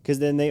this because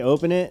then they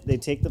open it, they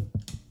take the.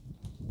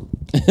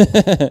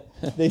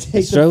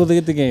 They struggle to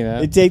get the game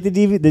out. They take the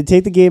DVD. They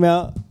take the game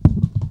out.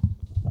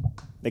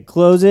 They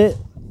close it.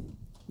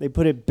 They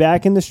put it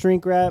back in the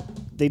shrink wrap.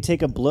 They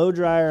take a blow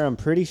dryer. I'm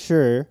pretty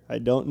sure. I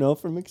don't know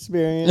from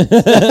experience.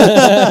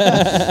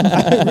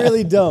 I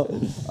really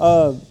don't.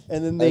 And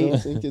then I don't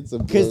think it's a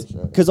blow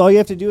dryer because all you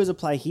have to do is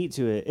apply heat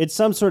to it. It's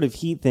some sort of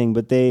heat thing,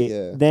 but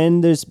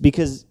then there's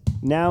because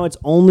now it's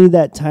only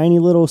that tiny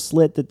little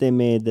slit that they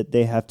made that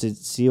they have to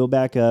seal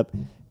back up,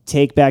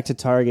 take back to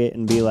Target,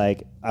 and be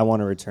like, I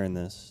want to return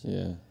this.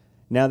 Yeah.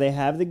 Now they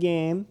have the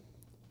game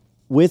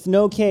with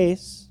no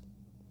case,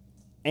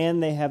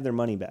 and they have their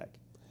money back.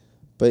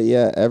 But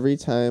yeah, every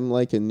time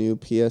a new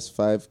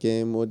PS5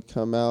 game would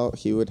come out,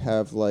 he would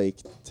have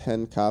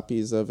 10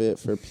 copies of it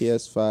for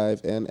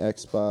PS5 and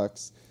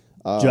Xbox.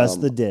 Just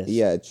the disc.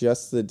 Yeah,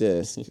 just the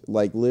disc.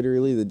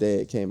 Literally the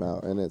day it came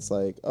out. And it's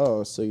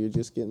oh, so you're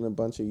just getting a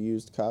bunch of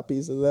used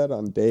copies of that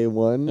on day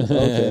one?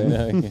 Okay.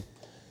 No,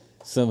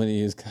 so many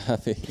used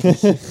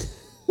copies.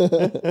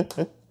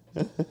 But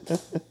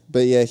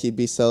yeah, he'd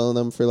be selling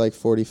them for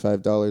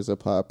 $45 a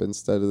pop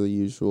instead of the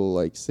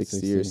usual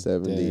 60 or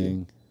 70.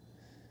 Dang.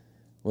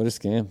 What a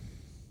scam.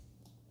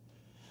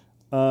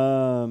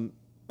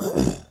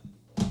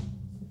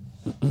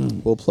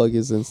 We'll plug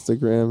his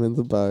Instagram in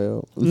the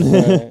bio.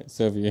 Right.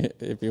 So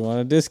if you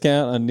want a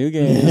discount on new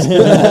games,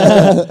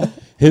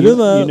 hit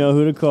him up. You know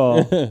who to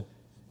call.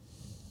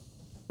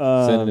 Send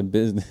it in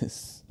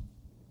business.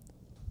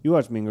 You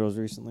watched Mean Girls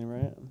recently,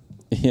 right?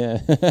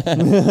 Yeah.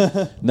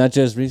 Not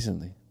just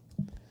recently.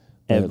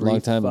 Every a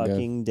long time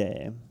fucking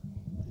day.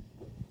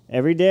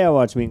 Every day I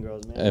watch Mean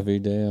Girls, man. Every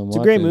day I'm watching. It's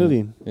a great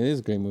movie. It is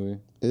a great movie.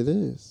 It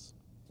is.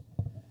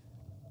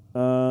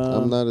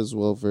 I'm not as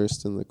well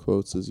versed in the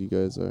quotes as you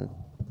guys are.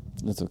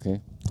 That's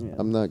okay. Yeah.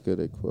 I'm not good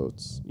at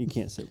quotes. You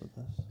can't sit with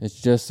us. It's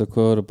just a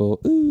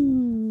quotable.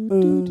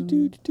 Ooh.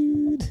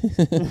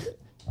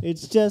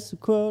 It's just a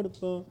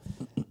quotable.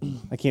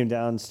 I came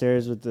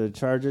downstairs with the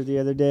charger the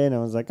other day, and I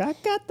was like, I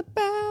got the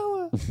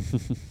power.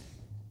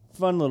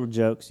 Fun little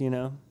jokes,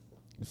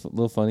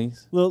 Little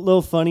funnies.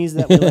 Little funnies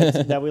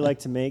that we like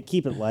to make.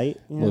 Keep it light.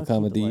 Little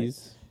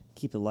comedies.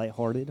 Keep it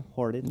lighthearted.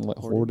 Hoarded.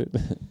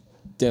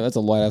 Damn, that's a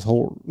light ass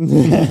whore.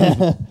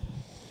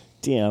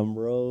 Damn,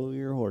 bro,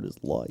 your hoard is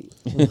light.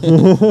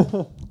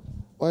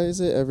 Why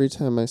is it every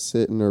time I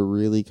sit in a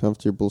really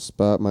comfortable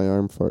spot, my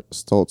arm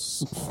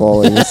starts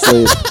falling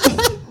asleep?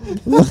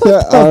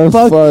 Arm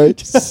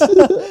farts.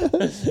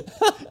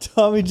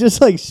 Tommy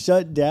just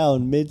shut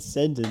down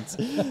mid-sentence.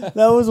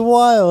 That was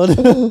wild.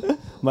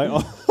 My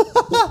arm.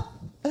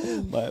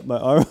 my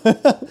arm.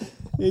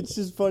 It's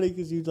just funny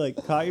because you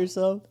caught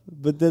yourself,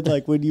 but then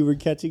when you were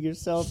catching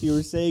yourself, you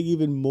were saying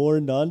even more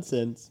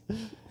nonsense.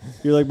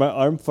 You're like, my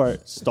arm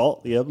fart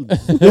stalled. Yep.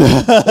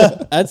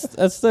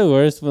 That's the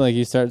worst when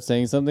you start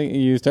saying something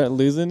and you start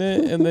losing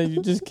it and then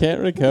you just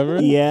can't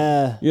recover.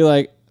 Yeah. You're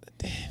like,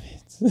 damn it.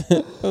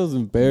 That was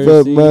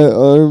embarrassing. But my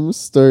arm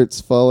starts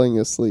falling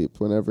asleep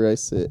whenever I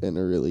sit in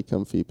a really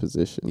comfy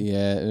position.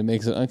 Yeah, it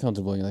makes it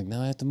uncomfortable. You're like,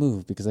 now I have to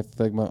move because I feel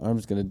like my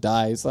arm's gonna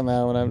die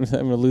somehow, and I'm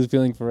gonna lose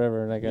feeling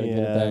forever, and I gotta get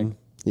it back.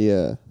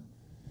 Yeah.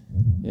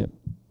 Yep.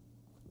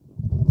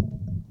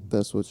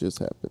 That's what just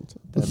happened.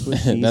 That's what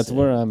she That's said.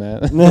 where I'm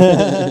at.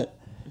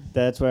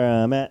 That's where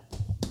I'm at.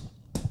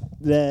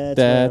 That's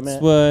where I'm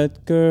at.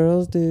 What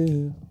girls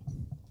do.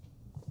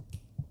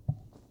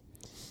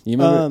 You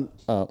remember?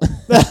 Oh.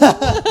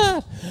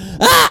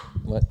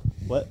 What?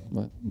 What? What?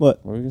 What?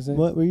 What were you gonna say?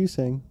 What were you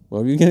saying?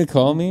 What were you gonna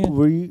call me?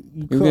 Were you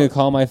You were gonna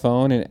call my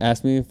phone and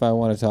ask me if I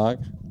want to talk?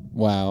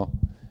 Wow.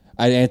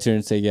 I'd answer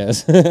and say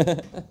yes.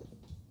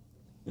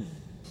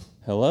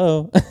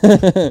 Hello.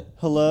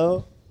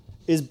 Hello?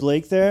 Is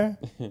Blake there?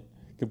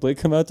 Could Blake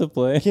come out to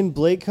play? Can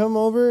Blake come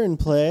over and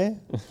play?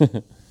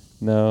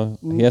 No.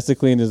 He has to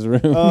clean his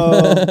room.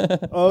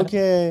 Oh,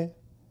 okay.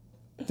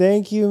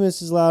 Thank you,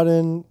 Mrs.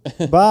 Loudon.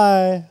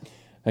 Bye.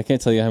 I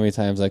can't tell you how many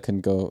times I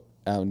couldn't go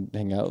out and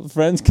hang out with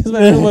friends because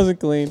my room wasn't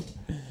clean.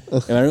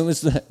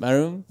 And my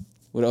room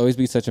would always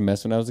be such a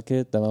mess when I was a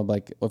kid. That I'm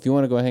like, well, if you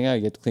want to go hang out,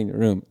 you have to clean your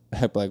room.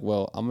 I'd be like,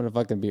 well, I'm gonna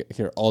fucking be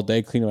here all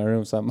day cleaning my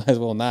room, so I might as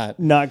well not.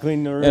 Not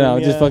clean the room. You know,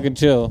 just fucking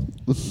chill.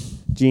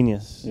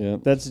 Genius. Yeah.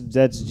 That's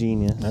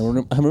genius. My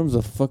room's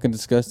a fucking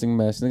disgusting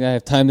mess. You think I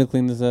have time to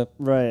clean this up?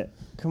 Right.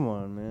 Come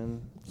on,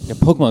 man. Got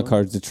Pokemon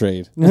cards to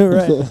trade.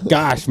 Right.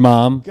 Gosh,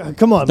 Mom.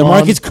 Come on, The Mom.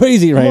 market's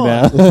crazy right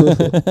now.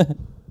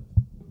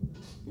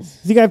 You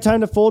think I have time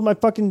to fold my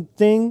fucking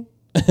thing?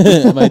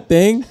 My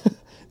thing?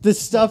 The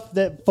stuff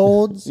that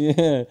folds?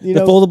 Yeah. You The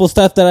know- foldable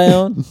stuff that I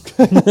own?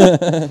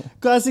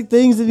 Classic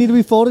things that need to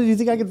be folded. You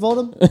think I can fold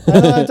them? I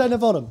don't have time to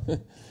fold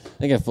them.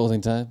 I got folding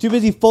time. Too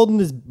busy folding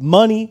this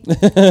money.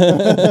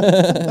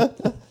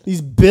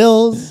 These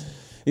bills.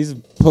 These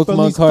From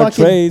Pokemon these card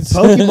fucking trades.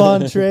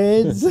 Pokemon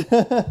trades.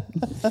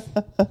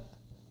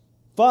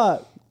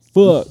 Fuck.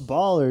 Fuck.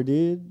 Baller,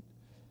 dude.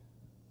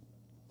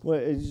 What?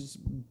 It's just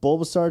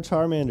Bulbasaur,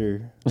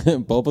 Charmander,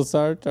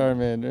 Bulbasaur,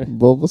 Charmander.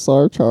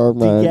 Bulbasaur,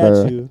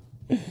 Charmander.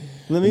 Pikachu.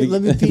 Let me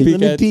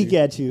peek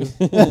at you.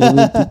 Let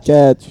me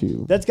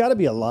Pikachu. That's got to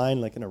be a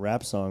line like in a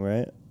rap song,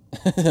 right?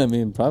 I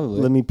mean,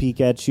 probably. Let me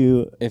peek at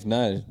you. If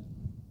not,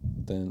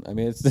 then I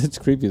mean, it's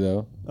creepy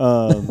though.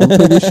 I'm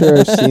pretty sure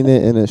I've seen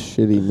it in a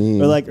shitty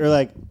meme. Or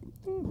like,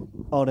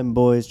 all them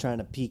boys trying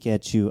to peek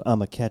at you.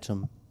 I'ma catch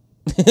them.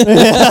 I'm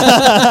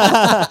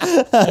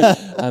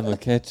a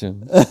catch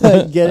him.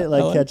 Get it?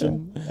 Like I like catch that.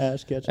 them.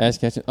 Ash catch 'em. Ash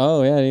catching.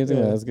 Oh yeah, I didn't think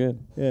Yeah. that was good.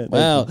 Yeah.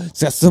 Wow,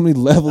 it's got so many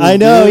levels. I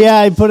know. dude. Yeah,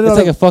 I put it It's on.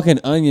 like a fucking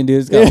onion,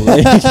 dude. It's got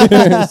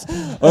layers,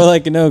 or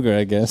like an ogre,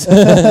 I guess.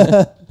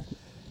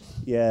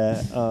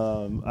 Yeah.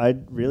 I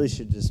really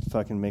should just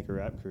fucking make a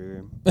rap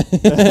career.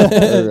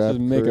 Just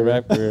make a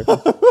rap career.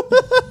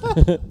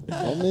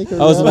 I'll make a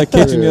I was in my rap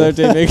kitchen the career. other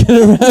day making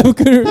a rap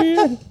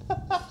career.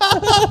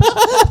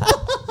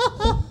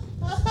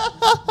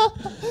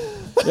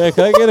 Yeah,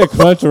 can I get a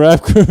crunch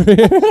rap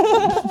career?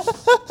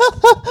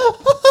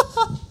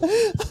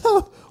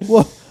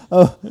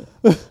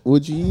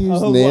 Would you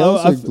use Oh,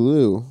 nails well, or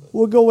glue?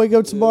 We'll go wake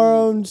up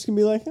tomorrow and just gonna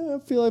be like, I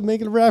feel like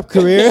making a rap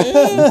career.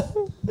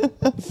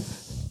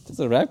 It's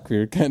a rap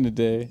career kind of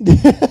day.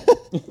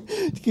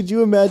 Could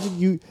you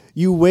imagine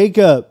you wake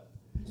up,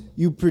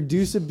 you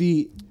produce a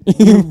beat,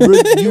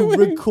 you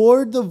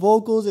record the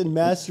vocals and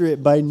master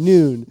it by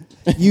noon.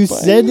 You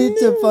send it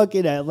to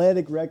fucking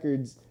Atlantic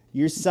Records.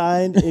 You're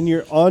signed and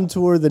you're on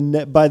tour that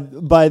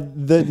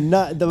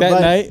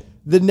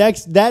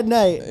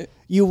night.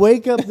 You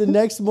wake up the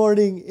next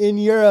morning in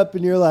Europe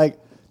and you're like,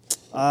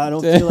 I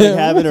don't feel like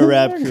having a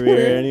rap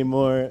career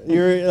anymore.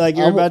 You're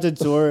about to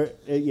tour.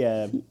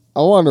 Yeah. I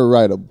want to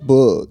write a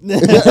book. I'm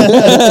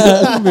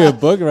gonna be a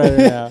book writer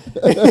now.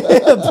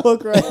 A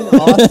book writing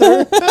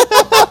author.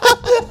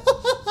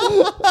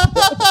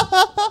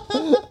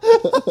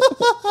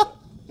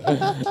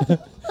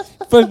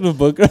 Fuck the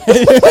book writer.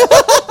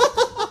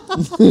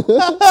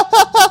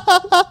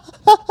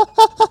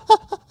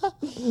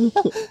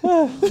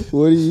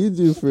 What do you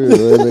do for a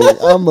living?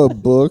 I'm a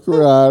book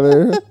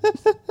writer.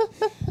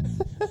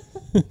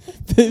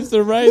 They used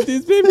to write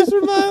these papers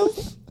for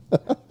miles.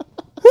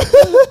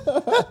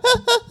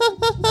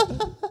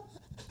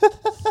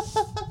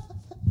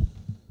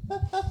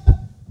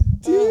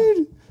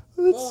 Dude,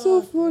 that's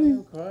so funny.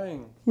 I'm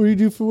crying. What do you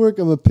do for work?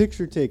 I'm a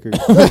picture taker.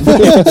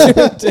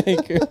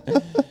 Taker.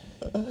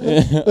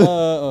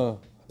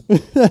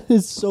 That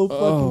is so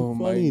fucking Oh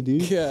funny, my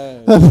dude.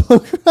 god. A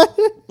book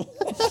writer.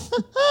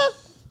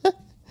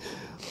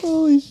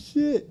 Holy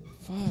shit.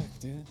 Fuck,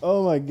 dude.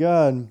 Oh my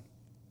god.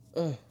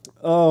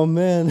 Oh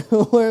man.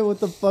 What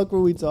the fuck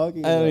were we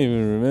talking I about? don't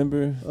even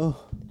remember.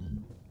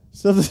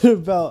 Something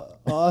about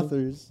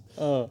authors.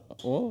 Well,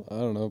 I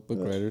don't know. Book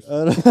writers.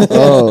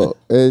 Oh,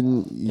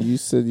 and you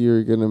said you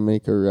were gonna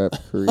make a rap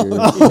career.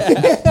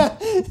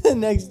 The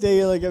next day,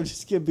 you're like, I'm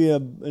just gonna be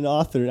an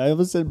author. I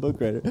almost said book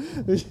writer.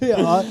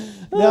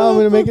 Now I'm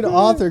gonna make an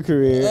author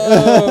career.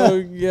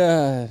 Oh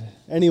god.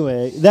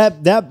 Anyway,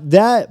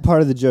 that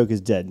part of the joke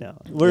is dead now.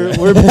 We're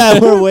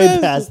way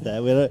past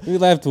that. We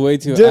laughed way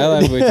too. Dude. I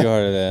laughed way too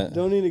hard at that.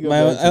 Don't need to go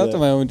My back to I laughed that.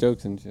 at my own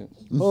jokes and shit.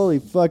 Holy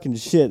fucking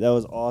shit, that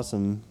was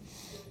awesome.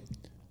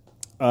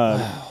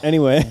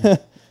 Anyway,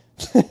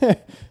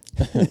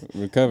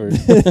 Recovered.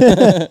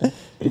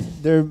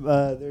 they're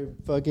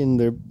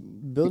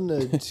building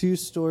a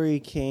 2-story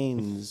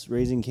canes,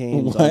 raising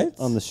canes What?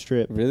 on the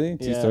strip. Really?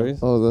 Two Yeah. stories?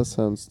 Oh, that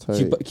sounds tight.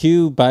 Can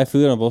you buy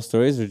food on both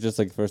stories, or just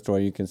like first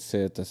story you can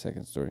sit at the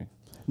second story?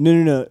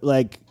 No.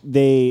 Like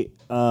they,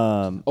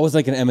 Oh, it's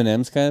like an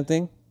M&M's kind of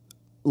thing,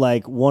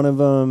 like one of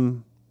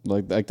them.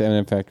 like the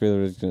M&M factory that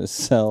was gonna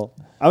sell.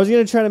 I was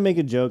gonna try to make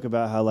a joke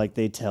about how like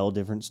they tell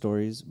different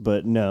stories,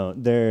 but no,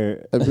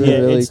 they're I've been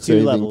really it's 2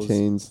 craving levels.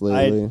 canes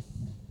lately.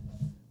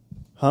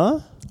 Huh?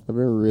 I've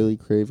been really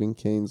craving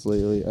canes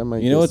lately. I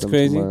might. You know get what's some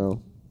crazy? Tomorrow.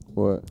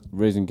 What?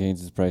 Raising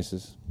Cane's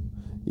prices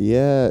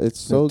Yeah, it's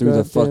so through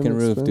the goddamn fucking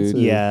roof, dude. expensive.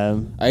 Yeah.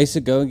 I used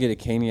to go and get a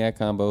caniac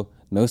combo,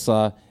 no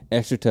slaw,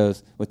 extra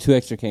toast with 2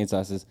 extra cane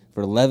sauces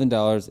for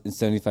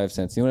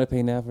 $11.75. You know what I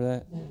pay now for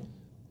that?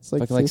 It's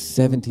like Fucking like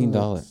 $15.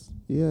 $17.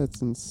 Yeah,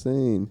 it's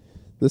insane.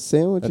 The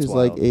sandwich That's is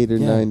like wild. $8 or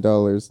Yeah.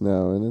 $9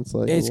 now, and it's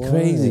like It's why?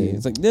 crazy.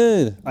 It's like,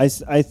 dude, I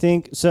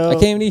think so. I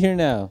can't even eat here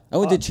now. I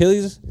went to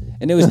Chili's,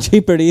 and it was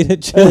cheaper to eat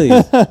at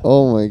Chili's.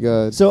 Oh my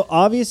god! So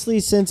obviously,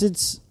 since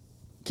it's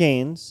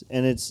Cane's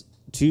and it's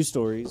 2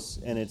 stories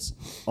and it's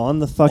on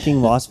the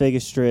fucking Las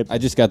Vegas Strip. I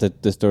just got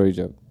the story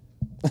joke.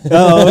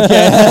 Oh, okay.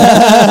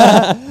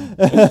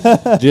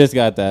 Just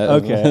got that.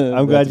 Okay.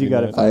 I'm glad you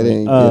got it. I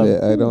didn't Um, get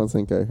it. I don't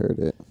think I heard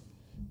it.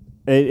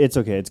 It's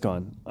okay. It's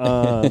gone.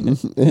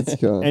 It's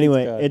gone.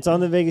 Anyway, gone. it's on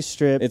the Vegas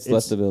Strip. It's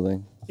left the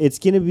building. It's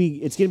gonna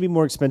be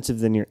more expensive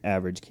than your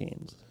average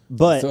Cane's.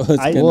 But So it's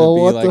I, gonna Well,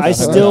 be what like the I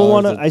fuck?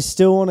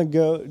 still wanna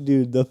go,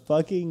 dude. The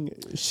fucking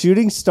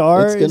shooting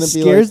star It's gonna be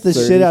scares like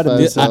the shit out of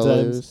me $35.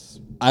 sometimes.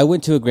 I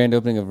went to a grand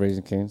opening of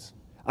Raising Cane's.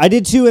 I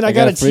did too, and I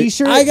got a free-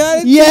 T-shirt. I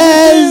got a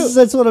yes, too.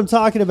 that's what I'm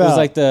talking It about. was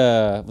like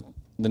the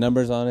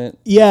numbers on it.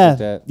 yeah, like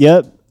that.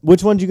 yep.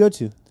 Which one did you go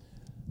to?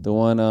 The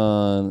one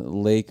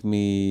on Lake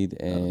Mead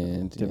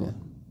and different.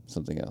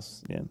 something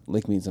else. Yeah,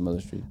 Lake Mead, some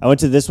other street. I went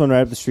to this one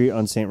right up the street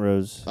on St.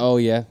 Rose. Oh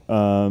yeah,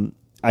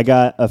 I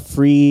got a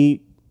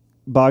free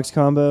box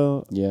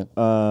combo. yeah.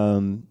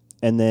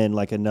 And then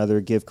like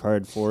another gift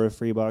card for a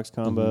free box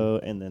combo,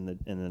 and then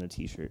a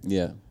T-shirt.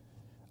 Yeah.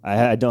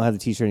 I don't have the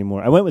T-shirt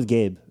anymore. I went with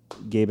Gabe.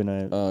 Gabe and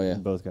I Oh, yeah.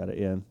 both got it.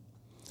 Yeah.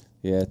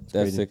 Yeah, that's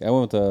crazy. sick. I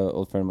went with an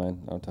old friend of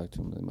mine. I don't talk to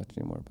him really much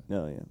anymore, but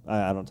No, yeah.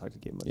 I don't talk to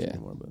Gabe much Yeah.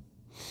 anymore, but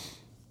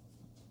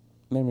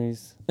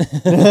memories.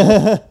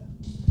 I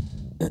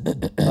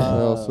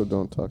also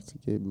don't talk to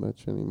Gabe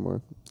much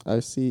anymore. I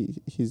see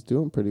he's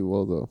doing pretty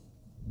well though.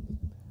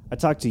 I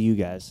talk to you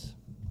guys.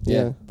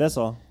 Yeah. That's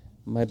all.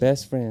 My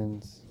best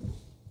friends.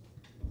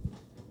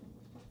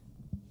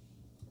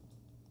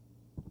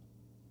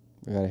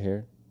 I got a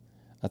hair.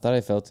 I thought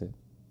I felt it.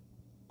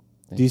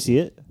 Do you see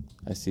it?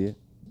 I see it.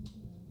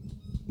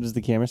 Does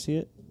the camera see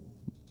it?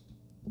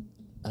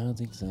 I don't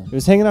think so. It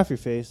was hanging off your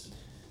face.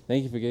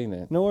 Thank you for getting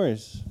that. No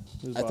worries.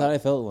 I thought I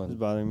felt It was one.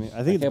 bothering me.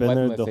 I think it's kept been wiping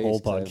there my the face whole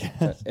 'cause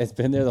podcast. It's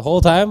been there the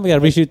whole time. We got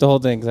to reshoot the whole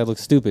thing because I look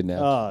stupid now.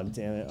 Oh,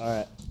 damn it. All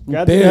right.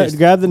 Embarrassed.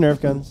 Grab the Nerf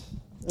guns.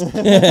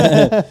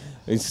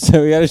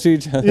 So we got to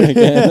shoot each other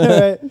again. All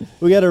right.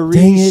 We got to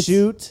Dang it.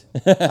 reshoot.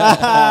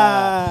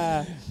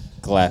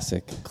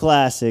 Classic.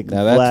 Classic.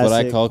 Now that's what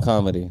I classic. call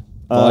comedy.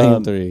 Volume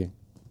Um, 3.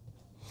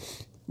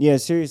 Yeah,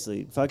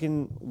 seriously.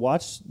 Fucking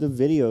watch the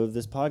video of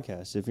this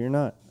podcast if you're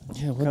not.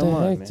 Yeah, what come the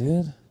on, heck, man.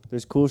 dude?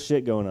 There's cool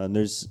shit going on.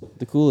 There's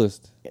The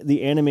coolest.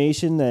 the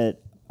animation that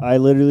I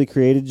literally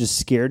created just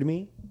scared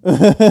me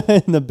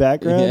in the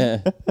background.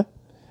 Yeah.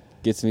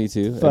 Gets me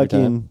too. Every time.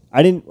 Fucking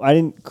I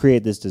didn't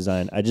create this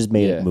design. I just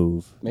made Yeah. it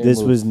move. Made it This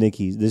move. was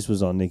Nikki's. This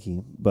was on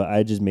Nikki, but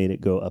I just made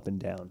it go up and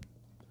down.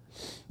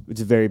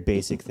 It's a very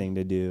basic thing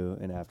to do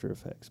in After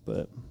Effects,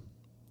 but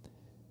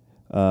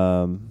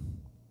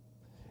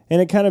and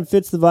it kind of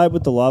fits the vibe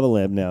with the lava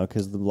lamp now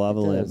because the lava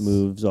It lamp does.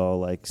 moves all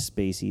like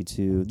spacey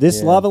too. This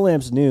Yeah. lava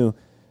lamp's new.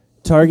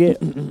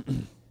 Target.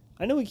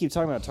 I know we keep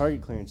talking about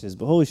Target clearances,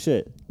 but holy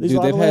shit, these Dude,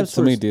 lava they've had lamps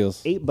so were many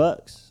deals.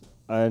 $8,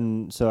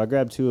 and so I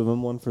grabbed 2 of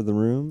them, one for the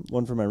room,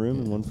 one for my room,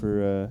 and one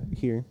for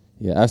here.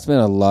 Yeah, I've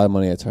spent a lot of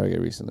money at Target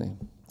recently.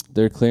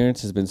 Their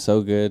clearance has been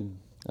so good.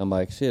 I'm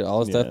like, shit, all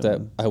the stuff Yeah.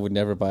 that I would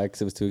never buy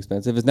because it was too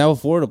expensive is now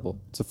affordable.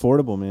 It's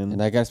affordable, man.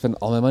 And I got to spend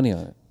all my money on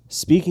it.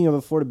 Speaking of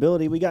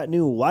affordability, we got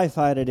new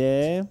Wi-Fi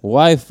today,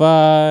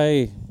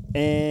 Wi-Fi.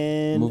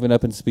 and Moving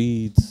up in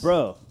speeds.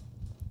 bro,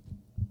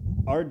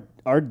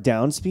 our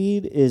down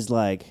speed is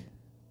like,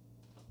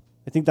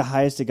 I think the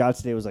highest it got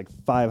today was like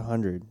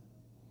 500,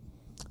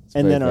 It's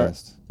and very then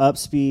fast. our up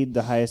speed,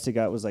 the highest it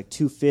got was like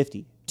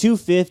 250.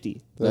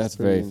 250. That's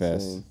pretty very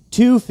fast. insane.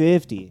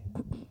 250.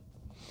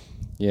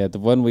 Yeah, the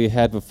one we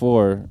had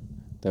before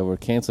that we're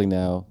canceling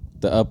now,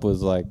 the up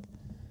was like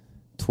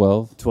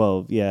 12,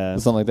 12. Yeah.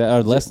 something like that,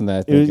 or less than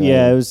that. I It was, think.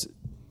 yeah, it was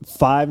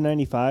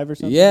 595 or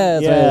something. Yeah,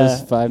 that's right. It yeah.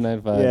 was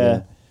 595.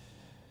 Yeah.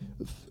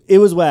 It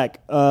was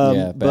whack.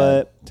 Yeah, bad.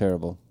 But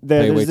Terrible.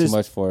 there- Pay way there's too this-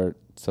 much for it.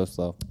 So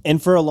slow.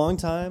 and for a long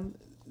time,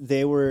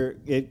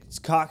 it's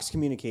Cox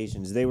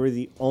Communications. They were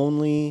the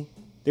only.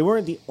 They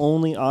weren't the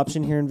only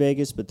option here in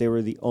Vegas, but they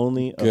were the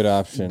only Good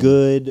option.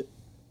 Good.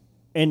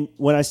 And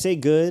when I say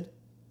good,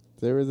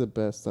 They were the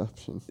best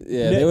option.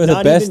 Yeah, n- they were the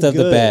not best even of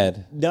the good.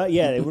 bad.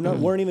 They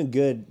weren't even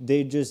good.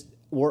 They just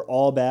were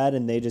all bad,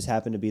 and they just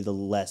happened to be the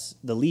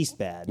least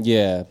bad.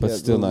 Yeah, but Yeah,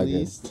 still the not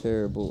least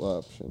terrible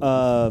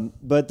option.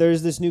 But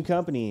there's this new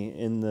company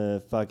in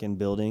the fucking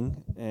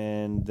building,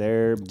 and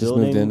they're good. Just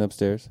building. moved in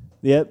upstairs.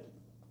 Yep.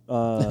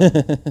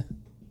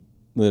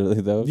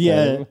 Literally though.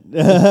 Yeah,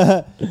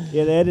 yeah.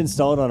 They had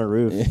installed on a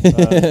roof.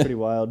 It's pretty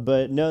wild.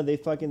 But no, they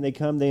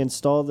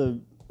install the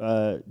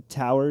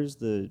towers,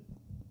 the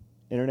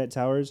internet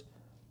towers,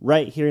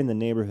 right here in the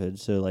neighborhood.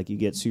 So like you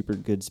get super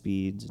good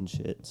speeds and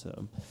shit.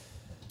 So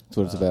That's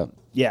what it's about.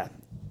 yeah,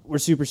 we're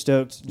super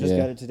stoked. Just Yeah.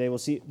 got it today. We'll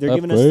see. They're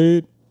giving us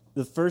Upgrade.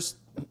 the first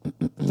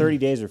 30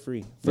 days are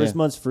free. First Yeah.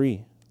 month's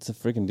free. It's a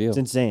freaking deal, It's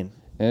insane.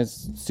 and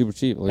it's super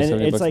cheap. Only And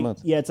 $70 it's bucks like a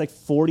month. it's like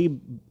 40.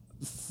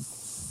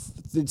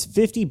 It's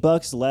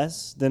 $50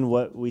 less than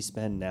what we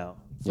spend now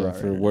Yeah, our for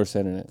internet. worse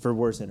internet. For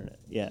worse internet,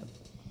 yeah.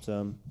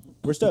 So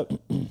we're stoked.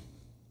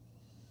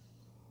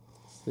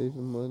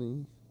 Saving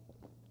money.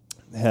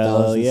 Hell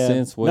Dollars and yeah!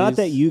 cents, what Not is-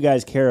 that you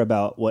guys care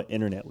about what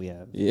internet we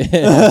have.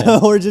 Yeah.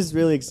 We're just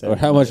really excited. Or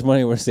how much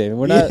money we're saving.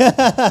 We're not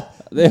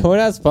we're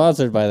not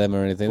sponsored by them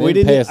or anything. They We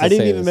didn't pay us didn't. to I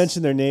didn't say even this.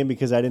 mention their name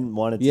because I didn't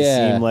want it to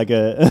Yeah. seem like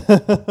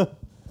a.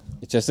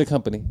 It's just a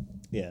company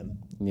Yeah,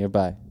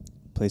 nearby.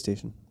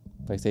 PlayStation.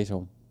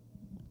 PlayStation.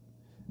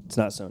 It's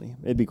not Sony.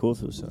 It'd be cool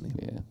if it was Sony,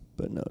 Yeah.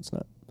 but no, it's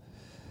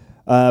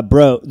not.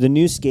 Bro, the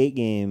new Skate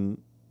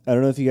game. I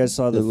don't know if you guys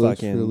saw It the looks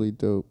fucking really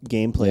dope.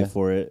 gameplay Yeah.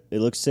 for it. It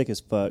looks sick as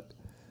fuck,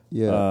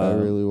 Yeah, I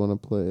Um, really want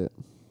to play it.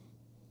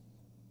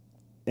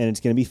 and it's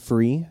gonna be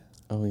free,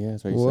 Oh yeah,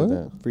 that's right. You What?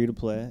 said that. free to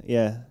play.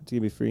 Yeah, it's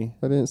gonna be free.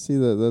 I didn't see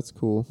that. That's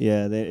cool.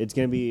 Yeah, it's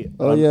gonna be.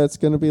 Oh yeah, it's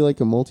gonna be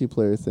like a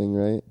multiplayer thing,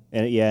 right?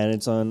 and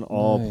it's on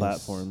all Nice.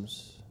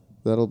 platforms: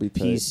 That'll be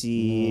tight.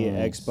 PC,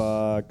 Nice.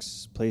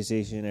 Xbox,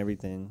 PlayStation,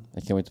 everything. I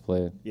can't wait to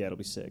play it. Yeah, it'll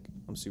be sick.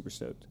 I'm super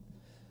stoked.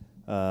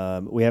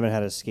 We haven't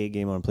had a skate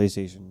game on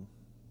PlayStation.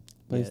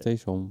 yet,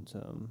 PlayStation.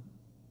 so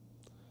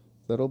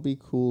That'll be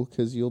cool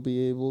because you'll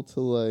be able to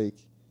like,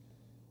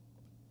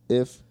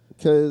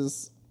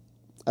 because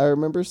I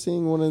remember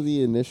seeing one of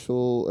the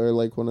initial or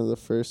like one of the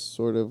first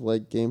sort of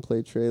like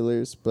gameplay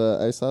trailers,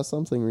 but I saw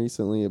something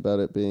recently about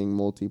it being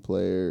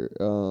multiplayer,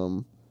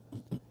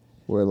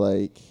 where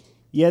like,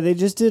 yeah, they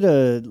just did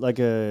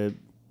a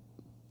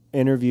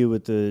interview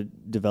with the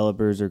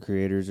developers or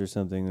creators or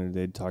something, and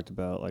they talked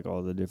about like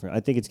all the different. I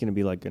think it's gonna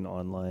be like an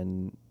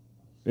online.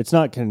 It's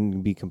not going to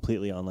be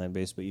completely online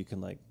based, but you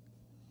can like.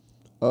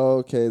 oh,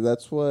 okay,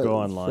 that's what Go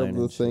online from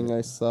the and thing shit.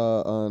 I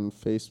saw on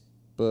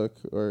Facebook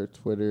or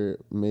Twitter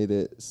made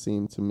it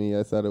seem to me.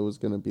 I thought it was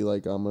gonna be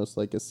like almost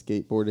like a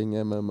skateboarding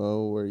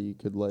MMO where you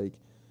could like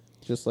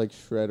just like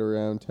shred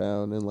around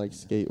town and like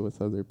skate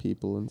with other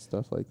people and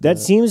stuff like that. That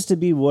seems to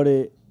be what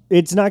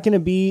it's not going to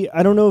be.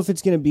 I don't know if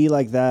it's going to be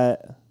like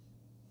that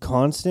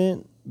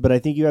constant, but I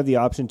think you have the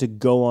option to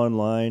go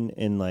online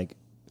and like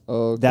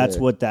Oh, okay. that's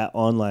what that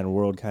online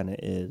world kind of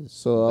is.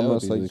 So That would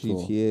almost be like really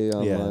cool.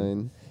 GTA Yeah.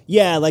 Online.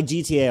 Yeah, like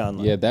GTA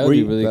Online. Yeah, that Where would be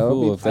you- really that would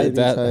cool be if pretty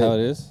that tight. how it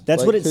is.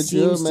 That's Like, what it could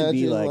you seems to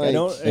be imagine, like. I like-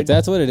 don't. If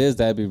that's what it is,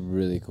 that'd be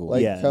really cool.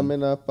 Like Yeah.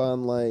 coming up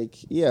on like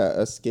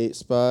a skate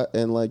spot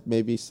and like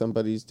maybe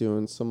somebody's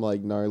doing some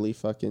like gnarly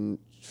fucking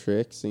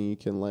tricks and you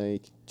can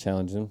like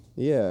Challenge them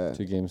yeah.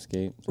 to game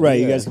skate. right,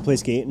 you yeah. guys can play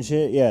skate and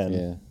shit. Yeah.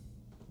 Yeah.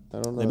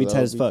 I don't know. That'd be that tight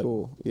would as fuck.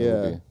 Cool. That would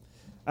Yeah. be.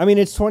 I mean,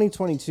 it's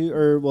 2022,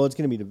 or well, it's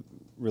going to be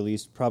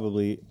released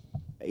probably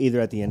either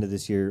at the end of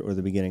this year or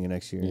the beginning of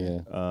next year.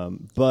 Yeah.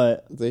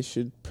 But They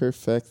should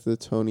perfect the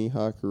Tony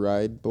Hawk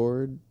ride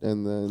board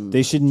and then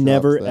they should drop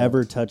never that.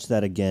 ever touch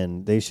that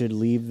again. They should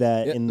leave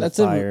that Yeah, in the that's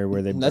a- fire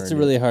where they. That's a burned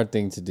really it. hard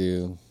thing to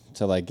do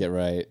to like get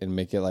right and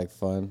make it like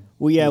fun.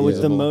 Well, yeah, with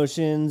the Usable.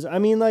 motions. I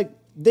mean, like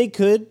they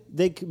could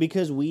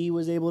because Wii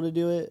was able to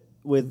do it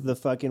with the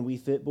fucking Wii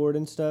Fit board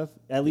and stuff.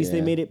 At least they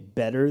Yeah. made it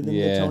better than the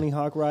Yeah. Tony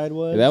Hawk ride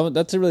was.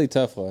 That's a really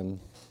tough one.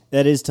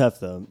 That is tough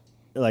though.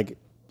 Like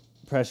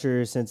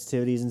pressure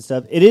sensitivities and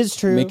stuff. It is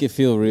true. Make it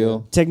feel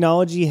real.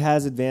 Technology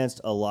has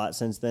advanced a lot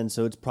since then,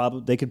 so it's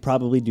probably they could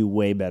probably do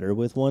way better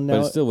with one But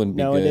now. it still wouldn't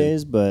be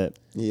nowadays. But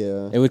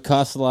Yeah. It would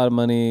cost a lot of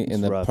money, It's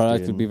and the rough, product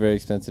dude. would be very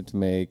expensive to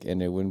make,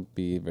 and it wouldn't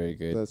be very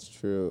good. That's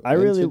true. I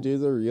And really- to do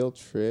the real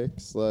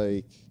tricks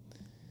like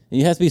And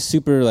you have to be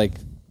super like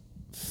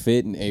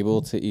fit and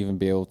able to even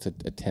be able to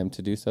attempt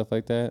to do stuff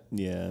like that.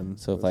 yeah,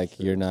 So if like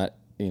you're not,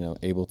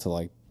 able to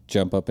like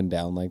jump up and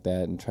down like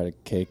that and try to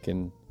kick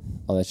and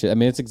all that shit. I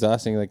mean, it's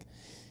exhausting. Like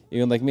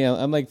even like me,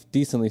 I'm like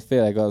decently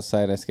fit. I go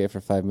outside, I skate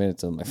for 5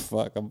 minutes. And I'm like,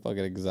 fuck, I'm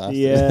fucking exhausted.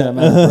 Yeah. I'm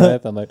out of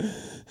breath. I'm like,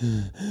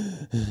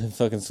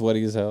 fucking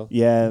sweaty as hell.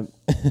 yeah,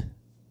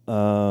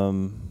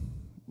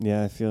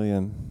 yeah. I feel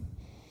you.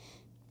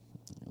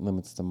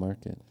 Limits the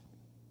market.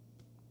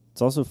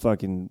 It's also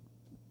fucking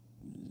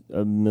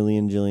a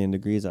million jillion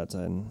degrees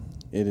outside.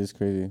 It is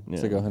crazy.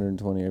 It's like Yeah.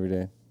 120 every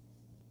day.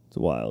 It's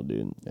wild,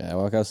 dude. Yeah, I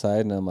walk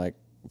outside and I'm like,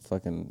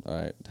 fucking, all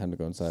right, time to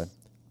go inside.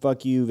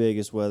 Fuck you,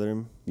 Vegas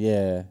weather.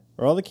 Yeah,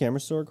 Are all the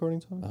cameras still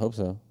recording, Tom? I hope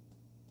so.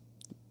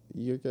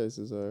 your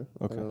guys's are.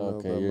 Okay. I don't know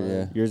Okay, about you're- mine.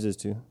 yeah. Yours is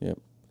too. Yep.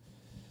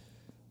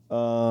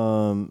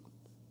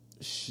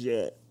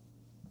 Shit.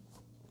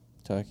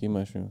 Taki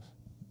mushrooms.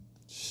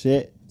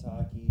 Shit.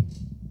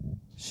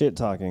 Shit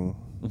talking.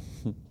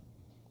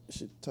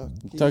 Shit talk.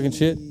 Talking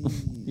shit?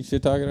 You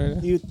shit talking right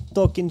now? You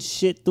talking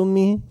shit to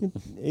me?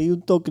 You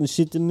talking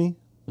shit to me?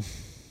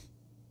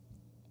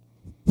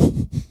 Is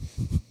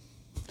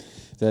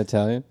that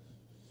Italian?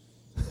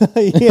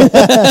 Yeah.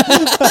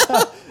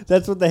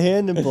 That's what the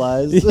hand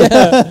implies.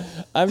 Yeah,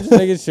 I'm just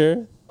making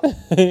sure.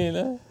 you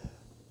know?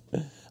 I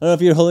don't know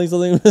if you're holding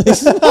something really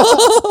small.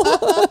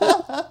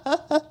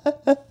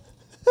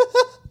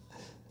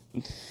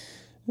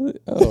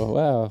 Oh,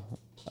 wow.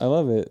 I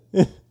love it.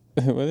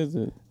 What is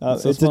it?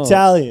 So it's small.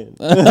 Italian.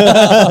 I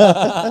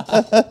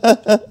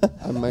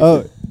might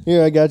Oh,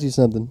 here, I got you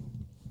something.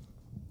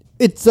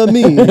 It's a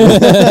me.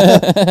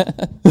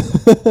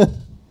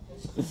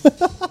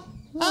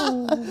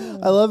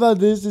 I love how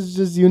this is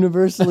just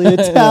universally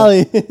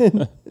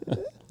Italian.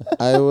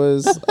 I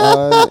was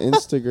on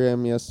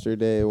Instagram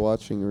yesterday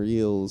watching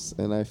reels,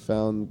 and I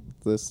found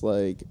this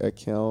like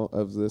account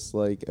of this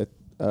like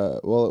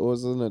well, it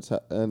was an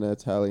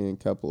Italian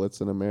couple.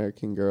 It's an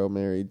American girl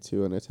married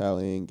to an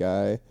Italian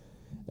guy,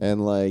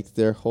 and like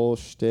their whole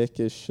shtick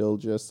is she'll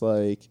just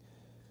like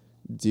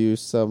do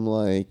some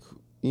like,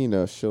 you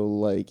know, she'll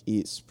like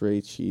eat spray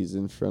cheese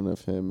in front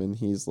of him, and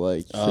he's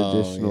like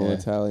traditional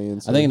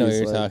Italian. So I think I know what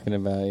he's you're like, talking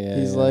about. Yeah,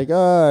 he's yeah. like,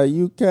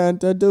 you can't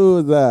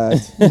do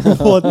that.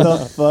 What the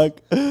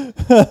fuck?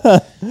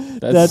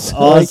 That's so-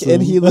 awesome. Like,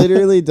 and he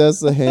literally does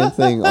the hand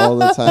thing all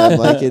the time.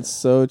 Like, it's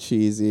so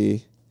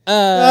cheesy.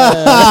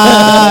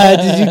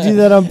 Did you do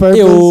that on purpose?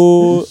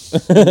 Ew.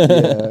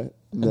 Yeah.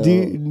 No,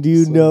 Do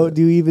you know?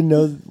 Do you even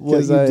know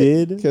what you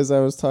did? Because I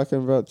was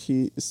talking about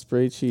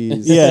spray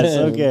cheese. Yes.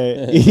 And-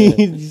 Okay.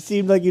 You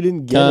seemed like you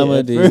didn't get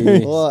Comedy. it. at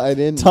first. Well, I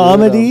didn't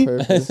Tomedy? do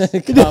it on purpose.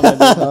 Comedy.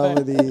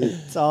 Comedy.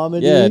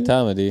 Comedy. Yeah,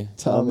 comedy.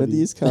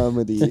 Tomedy's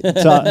comedy.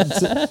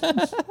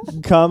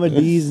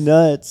 Comedy's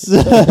nuts.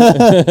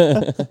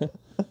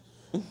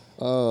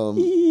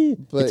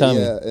 But Tommy.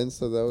 yeah, and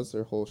so that was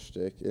their whole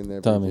shtick in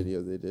every Tommy.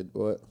 video they did.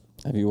 What?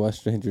 Have you watched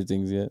Stranger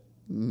Things yet?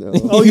 No.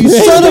 Oh, you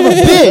son of a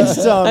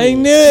bitch, Tommy. I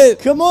knew it.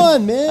 Come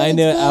on, man. I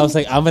knew it. I was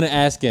like, I'm gonna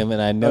ask him,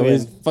 and I know Okay.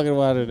 he's fucking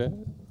watered it.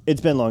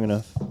 It's been long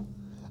enough.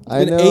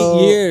 I Been know.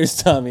 8 years,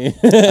 Tommy.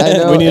 I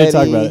know We need to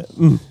talk Eddie- about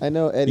it. I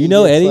know Eddie. You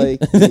know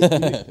gets,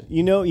 Eddie? Like,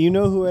 You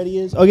know who Eddie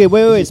is? Okay,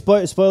 wait.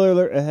 Spoiler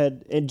alert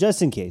ahead. And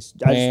just in case,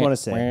 I just want to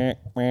say.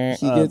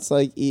 he gets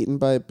like eaten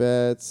by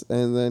bats,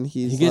 and then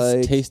he he's gets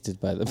like, tasted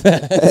by the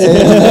bat.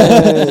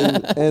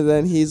 and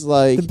then he's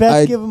like, The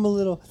bats give him a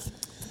little.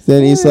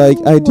 then he's like,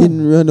 I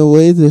didn't run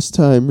away this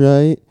time,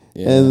 right?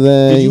 Yeah. And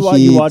then Did you he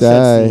you watch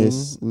that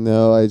dies.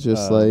 No, I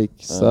just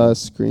saw a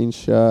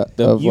screenshot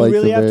of You like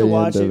really the have very to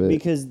watch end of it it.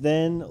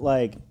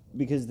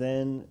 because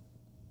then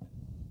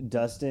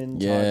Dustin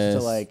talks Yes.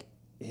 to like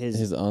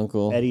His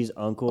uncle. Eddie's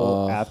uncle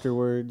Oh,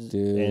 afterwards,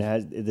 dude. and it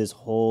has this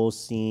whole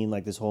scene,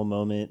 like this whole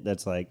moment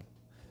that's like,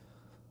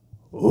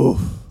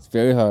 oof, It's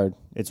very hard.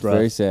 it's rough.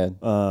 Very sad.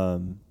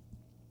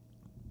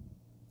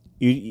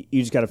 You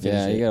just gotta finish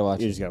Yeah, it. you gotta watch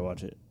You it. just gotta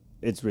watch it.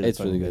 It's really It's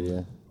really good.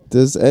 Yeah.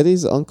 Does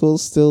Eddie's uncle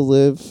still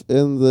live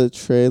in the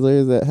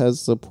trailer that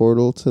has the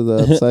portal to the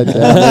upside down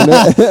in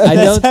it? I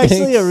don't That's think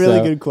actually a really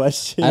so. good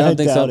question. I don't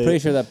think so. doubt I'm pretty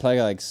it. sure that probably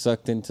got like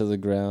sucked into the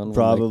ground.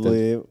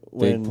 Probably When,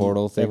 when big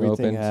portal thing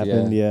everything opened,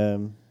 happened. yeah.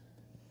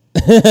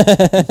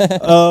 Yeah.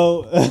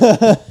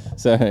 Oh.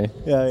 Sorry.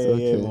 Yeah, It's you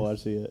okay. haven't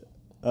watched it yet.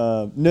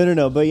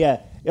 No, but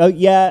yeah,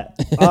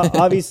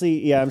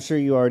 obviously, yeah. I'm sure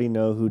you already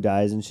know who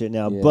dies and shit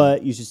now, Yeah.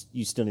 but you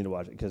still need to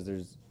watch it because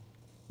there's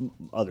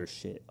other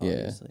shit, Yeah.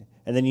 obviously,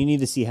 and then you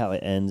need to see how it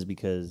ends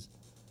because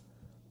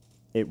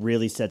it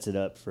really sets it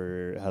up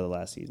for how the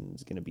last season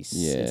is gonna be.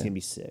 Yeah. It's gonna be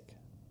sick.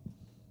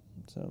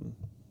 So,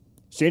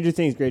 Stranger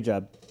Things, great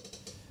job.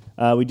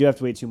 We do have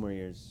to wait 2 more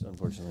years,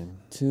 unfortunately.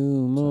 2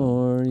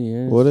 more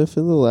years. What if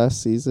in the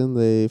last season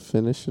they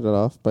finish it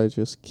off by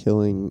just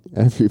killing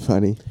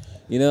everybody?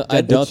 You know, I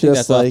It's don't think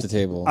just that's off like- the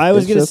table. I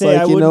was It's gonna just say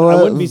like, I you know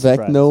wouldn't be what?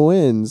 surprised. Vecno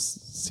wins.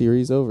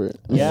 Series over.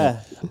 Yeah,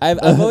 I've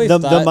always the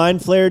thought, Mind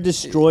Flayer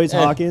destroys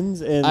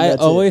Hawkins, and I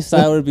that's always it.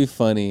 thought it would be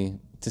funny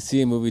to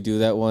see a movie do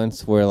that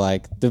once, where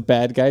like the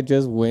bad guy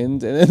just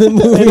wins and then the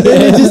movie And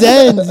then it just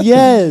ends. ends.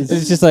 Yes,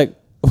 It's just like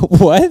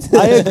what?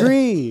 I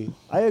agree.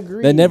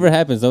 That never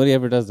happens. Nobody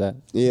ever does that.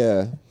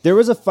 Yeah. There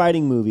was a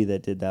fighting movie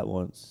that did that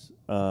once.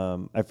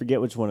 I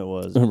forget which one it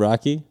was.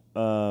 Rocky.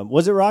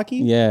 Was it Rocky?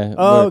 Yeah.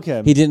 Oh, where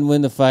okay. He didn't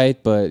win the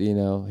fight, but you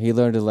know he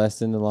learned a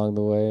lesson along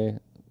the way.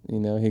 You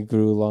know he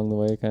grew along the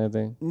way, kind of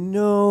thing.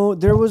 No,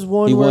 there was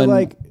one He where won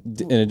like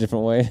in a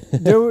different way.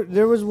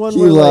 there was one He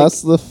where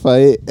lost the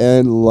fight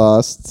and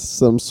lost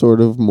some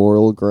sort of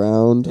moral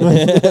ground.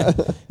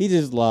 He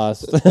just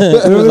lost. It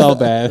was all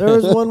bad. there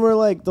was one where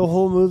like the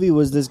whole movie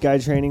was this guy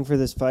training for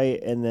this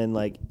fight, and then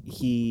like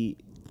he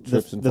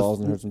Trips and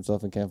falls and hurts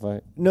himself and can't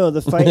fight. No,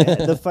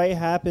 the fight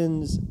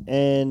happens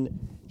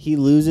and he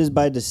loses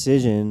by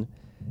decision,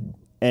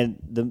 and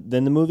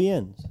then the movie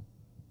ends.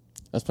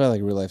 That's probably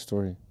like a real life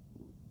story.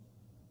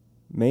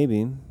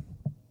 Maybe,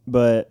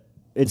 but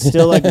it's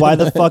still like, why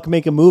the fuck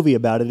make a movie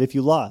about it if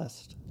you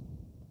lost?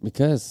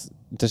 Because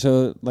to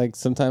show like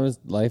sometimes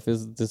life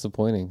is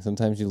disappointing.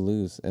 Sometimes you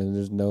lose and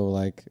there's no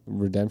like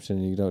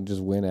redemption. You don't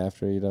just win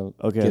after you don't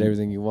Okay. get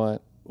everything you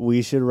want.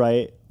 We should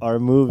write our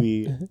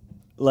movie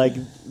like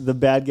the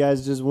bad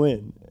guys just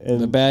win, and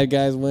The bad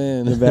guys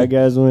win. the bad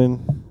guys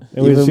win,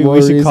 and Even more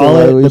we should reason call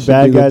why it we the should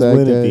bad be the guys bad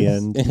win at the guys.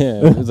 end.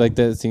 Yeah, it was like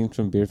that scene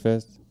from Beer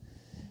Fest.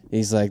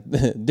 He's like,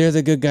 they're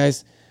the good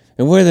guys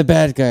and we're the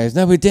bad guys.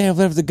 Now we damn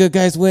if the good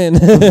guys win.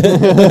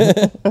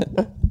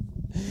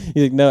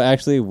 He's like, no,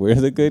 actually, we're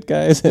the good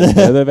guys and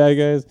they're the bad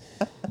guys.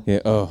 Yeah.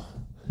 Oh,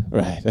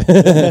 right.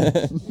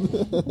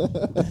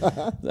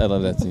 I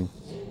love that scene.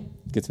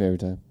 Gets me every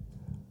time.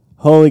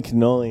 Holy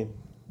cannoli!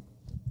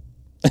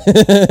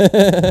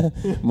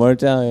 More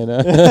Italian,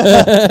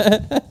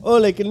 huh?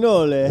 Ole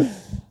cannoli!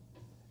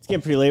 It's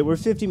getting pretty late. We're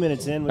 50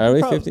 minutes in. Are could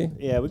we probably-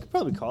 50? Yeah, we could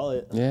probably call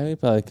it. Yeah, we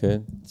probably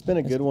could. It's been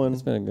a good one.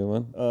 It's been a good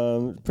one.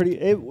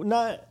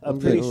 Not a I'm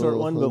pretty getting a short little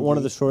one, but one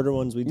of hungry. the shorter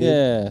ones we did.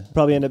 Yeah.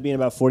 Probably end up being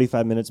about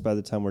 45 minutes by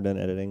the time we're done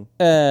editing.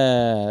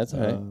 That's all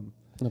right.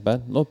 Not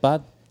bad. Not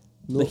bad.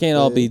 They Not can't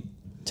all bad. be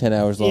 10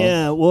 hours long.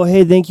 Yeah. Well,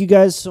 hey, thank you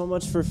guys so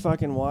much for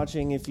fucking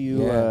watching. If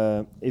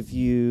Yeah.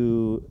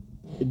 you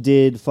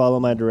did follow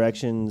my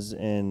directions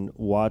and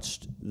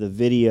watched the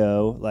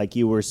video like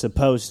you were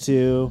supposed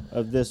to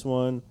of this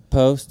one,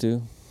 Post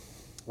to.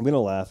 I'm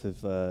gonna laugh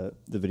if the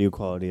video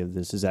quality of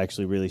this is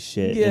actually really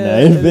shit. Yeah,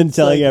 and I've been it's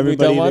telling like, we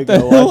everybody don't to want go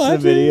them to watch the watch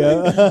it.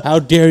 video. How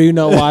dare you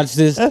not watch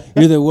this?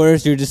 You're the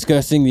worst. You're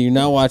disgusting. You're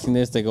not watching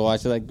this. They go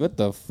watch it. Like, what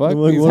the fuck?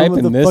 Like, He's what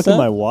hyping the this fuck up? am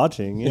I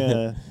watching?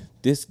 Yeah.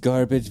 This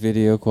garbage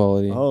video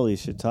quality. Holy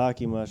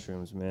shiitake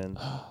mushrooms, man.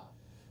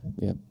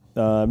 Yep.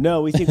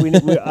 No, we think we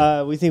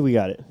think we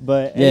got it.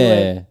 But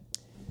anyway,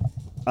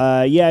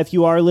 Yeah. if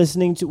you are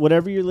listening to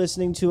whatever you're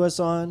listening to us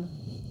on,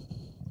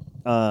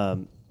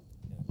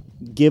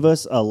 give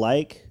us a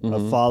like,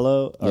 a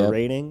follow, a Yep.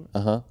 rating,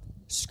 Uh-huh.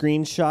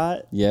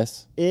 screenshot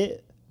Yes.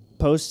 it,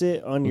 post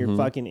it on your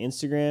fucking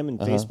Instagram and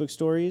Facebook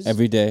stories,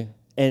 Every day.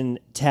 and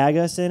tag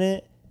us in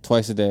it,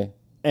 Twice a day.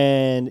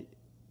 and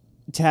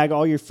tag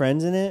all your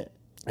friends in it,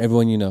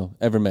 Everyone you know.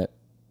 Ever met.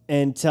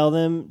 and tell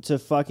them to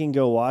fucking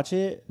go watch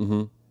it,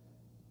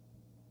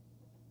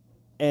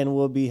 and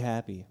we'll be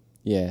happy.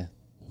 Yeah.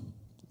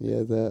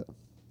 Yeah, that.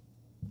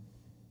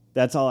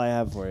 That's all I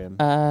have for you.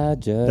 I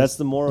just. That's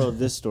the moral of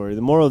this story.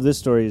 The moral of this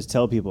story is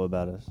tell people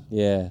about us.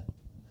 Yeah.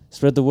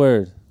 Spread the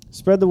word.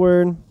 Spread the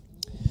word.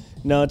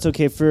 No, it's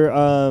okay.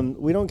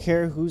 We don't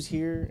care who's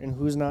here and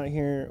who's not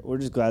here. We're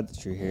just glad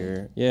that you're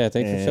here. Yeah.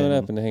 Thanks for showing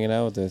And- up and hanging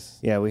out with us.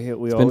 Yeah, we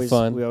been always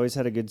fun. we always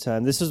had a good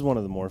time. This is one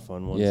of the more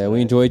fun ones. Yeah. that We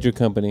I- enjoyed your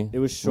company. It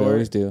was We short.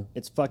 always do.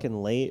 It's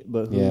fucking late,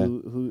 but Yeah.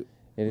 who?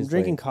 It I'm is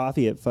drinking late.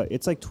 coffee at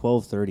it's like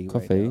 12:30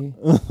 right Coffee.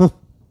 now.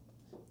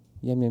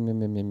 Yum, yum,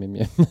 yum, yum, yum, yum,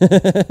 yum.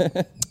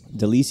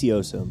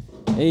 Delicioso.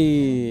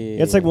 Hey.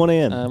 It's like 1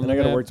 a.m. and I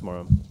got to yeah. work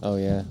tomorrow. Oh,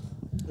 yeah.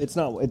 It's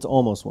not. It's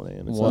almost 1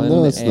 a.m. It's One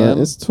No, it's not.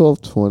 a.m.? It's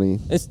 12:20.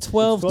 It's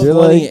 12:20 You're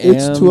like,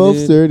 it's a.m.,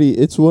 12:30.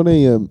 It's 1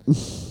 a.m.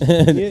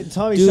 Yeah,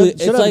 Tommy, Dude, shut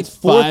it's up. like It's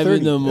 5 in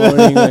 4:30. the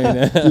morning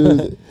right now.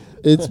 Dude,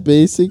 it's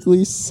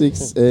basically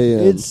 6 a.m.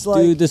 It's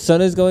like, Dude, the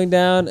sun is going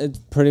down. It's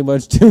pretty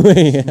much 2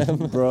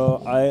 a.m.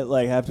 bro, I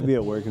like have to be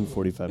at work in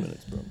 45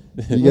 minutes, bro.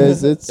 You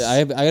guys, it's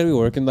I gotta be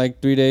working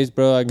like 3 days,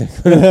 bro. I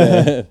gotta go to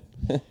bed.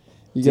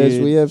 you guys.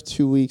 Dude. We have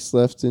 2 weeks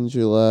left in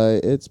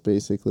July. It's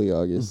basically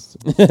August.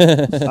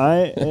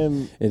 I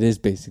am. It is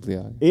basically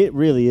August. It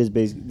really is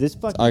basically this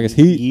fucking August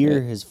heat.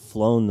 year has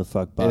flown the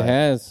fuck by. It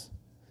has.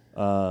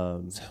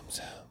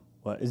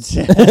 What?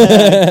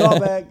 Call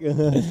back.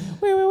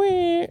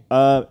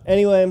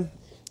 Anyway,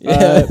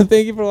 Yeah.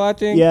 Thank you for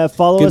watching. yeah.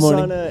 Follow Good us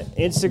morning. on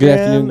Instagram Good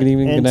afternoon, good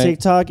evening, and good night.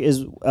 TikTok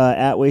is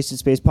at Wasted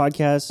Space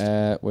Podcast.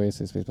 At Waste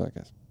Space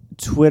Podcast.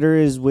 Twitter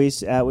is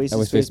at Wasted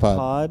Waste Space Space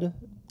Pod.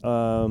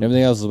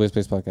 Everything else is Waste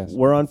Space Podcast.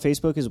 We're on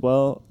Facebook as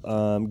well.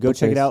 Go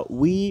check it face. out.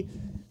 We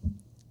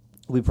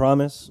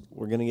promise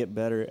we're gonna get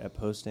better at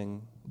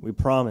posting. We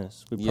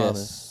promise. We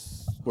promise.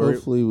 We're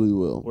Hopefully, we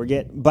will.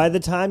 by the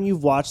time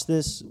you've watched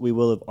this, we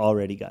will have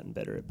already gotten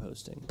better at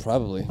posting.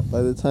 Probably.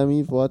 By the time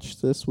you've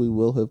watched this, we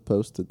will have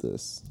posted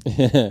this. By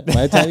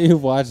the time you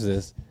watch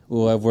this,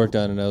 we'll have worked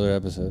on another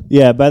episode.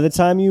 Yeah, by the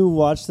time you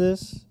watch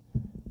this,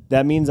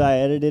 that means I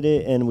edited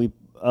it and we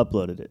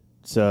uploaded it.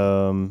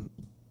 So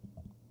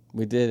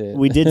We did it.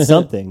 we did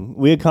something.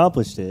 We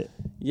accomplished it.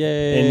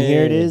 Yay. And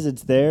here it is.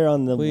 It's there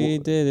on the We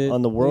did it.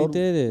 on the We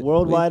did it.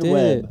 World We Wide did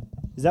Web. it.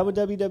 Is that what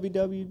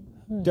WWW?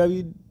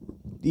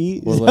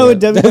 Is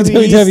World that what Wide Web.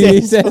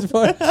 WWE stands stands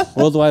for?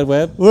 World Wide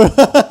Web.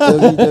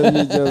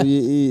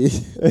 WWE.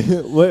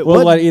 What,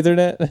 Worldwide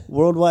Ethernet.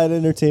 Worldwide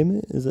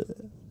Entertainment? Is it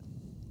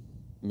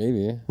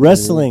Maybe.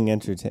 Wrestling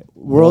Entertainment?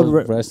 World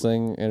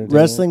Wrestling Entertainment.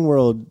 Wrestling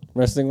World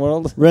Wrestling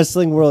World.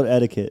 Wrestling World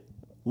Etiquette.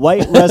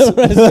 White Wrestling.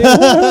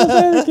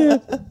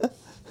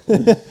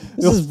 This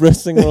is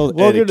Wrestling World.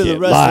 Welcome to the Etiquette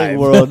wrestling live.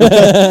 world.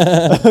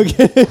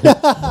 Okay.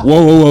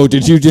 Whoa!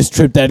 Did you just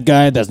trip that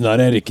guy? That's not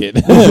etiquette.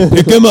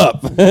 Pick him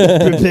up.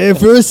 Prepare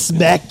for a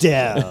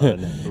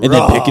smackdown. And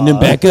then picking him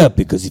back up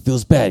because he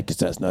feels bad because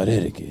that's not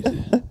etiquette.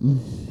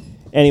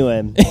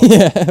 Anyway,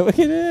 Yeah, we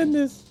can end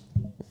this.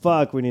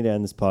 fuck, we need to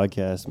end this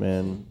podcast,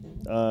 man.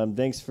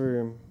 Thanks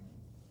for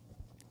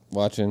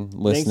Watching,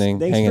 listening,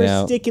 thanks hanging for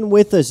out. sticking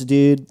with us,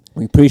 dude.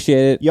 We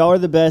appreciate it. Y'all are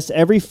the best.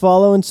 Every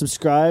follow and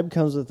subscribe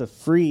comes with a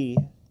free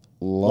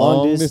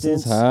Long distance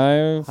distance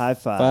high high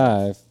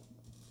five.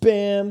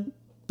 Bam.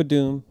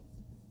 Badoom.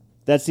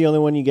 That's the only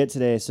one you get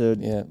today, so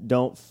Yeah.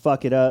 don't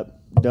fuck it up.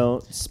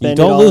 Don't spend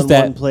don't it all lose in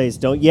that. one place.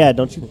 Don't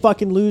you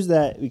fucking lose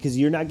that because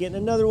you're not getting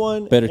another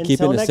one. Better keep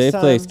it until in a next safe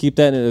time. place. Keep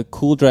that in a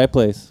cool, dry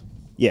place.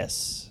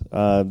 Yes.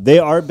 They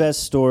are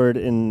best stored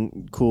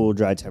in cool,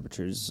 dry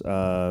temperatures.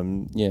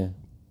 Yeah.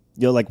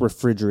 Like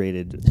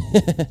refrigerated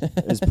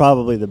is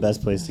probably the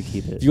best place to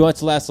keep it. If you want it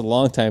to last a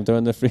long time, throw it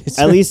in the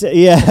freezer. At least,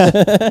 yeah.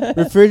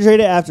 Refrigerate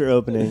it after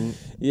opening.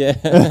 Yeah.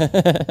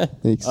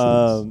 Makes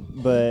sense.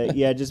 But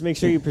yeah, just make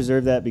sure you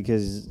preserve that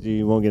because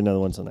you won't get another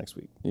one until next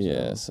week.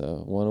 Yeah,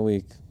 so 1 a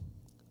week.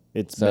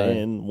 It's Sorry.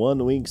 been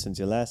 1 week since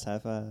your last high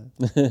five.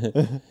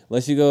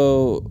 Unless you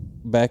go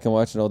back and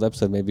watch an old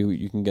episode, maybe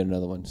you can get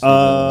another one.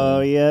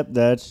 Oh, yep,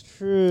 that's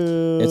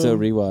true. It's a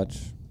rewatch.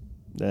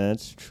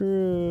 That's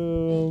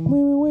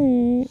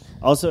true.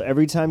 Also,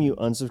 every time you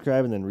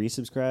unsubscribe and then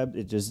resubscribe,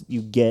 it just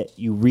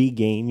you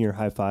regain your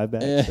high five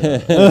back.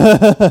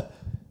 So.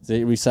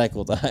 They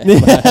recycled the high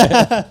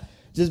five.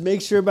 Just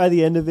make sure by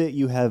the end of it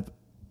you have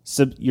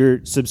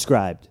you're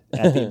subscribed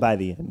by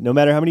the end. No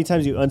matter how many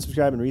times you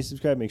unsubscribe and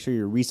resubscribe, make sure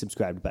you're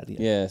resubscribed by the end.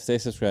 Yeah, stay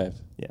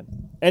subscribed. Yeah.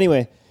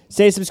 Anyway,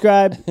 stay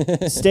subscribed,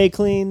 stay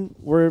clean.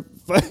 We're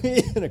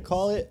gonna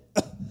call it.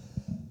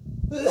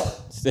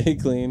 Stay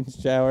clean,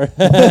 shower.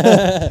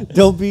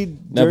 Don't be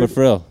No, dirty. but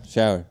for real,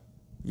 shower.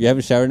 If you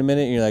haven't showered in a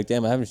minute and you're like,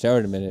 damn, I haven't showered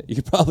in a minute,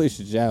 you probably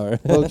should shower.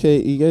 Okay,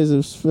 you guys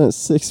have spent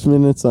 6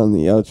 minutes on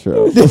the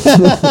outro.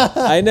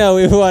 I know,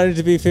 we wanted it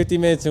to be 50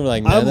 minutes and we're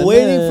like, I'm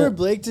waiting for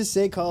Blake to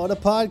say call it a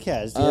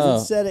podcast. He Oh.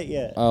 hasn't said it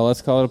yet. Oh,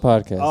 let's call it a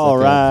podcast. All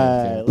Okay,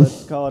 right, okay.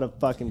 let's call it a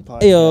fucking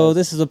podcast. Yo,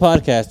 this is a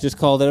podcast. Just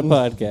called it a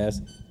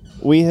podcast.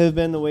 We have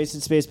been the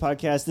Wasted Space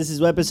Podcast. This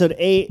is episode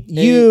 8.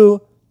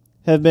 You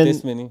have This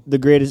been many. the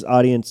greatest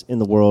audience in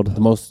the world. The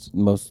most.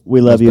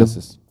 We love you.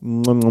 bestest.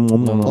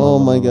 Oh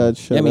my God,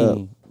 shut up.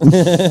 Yummy. I'm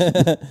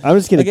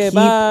just going to Okay, keep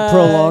bye.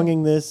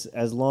 prolonging this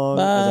as long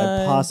as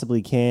I Bye.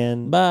 possibly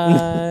can.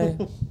 Bye.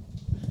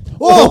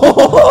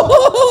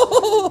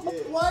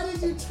 Why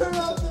did you turn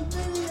off the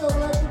video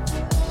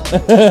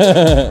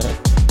right before?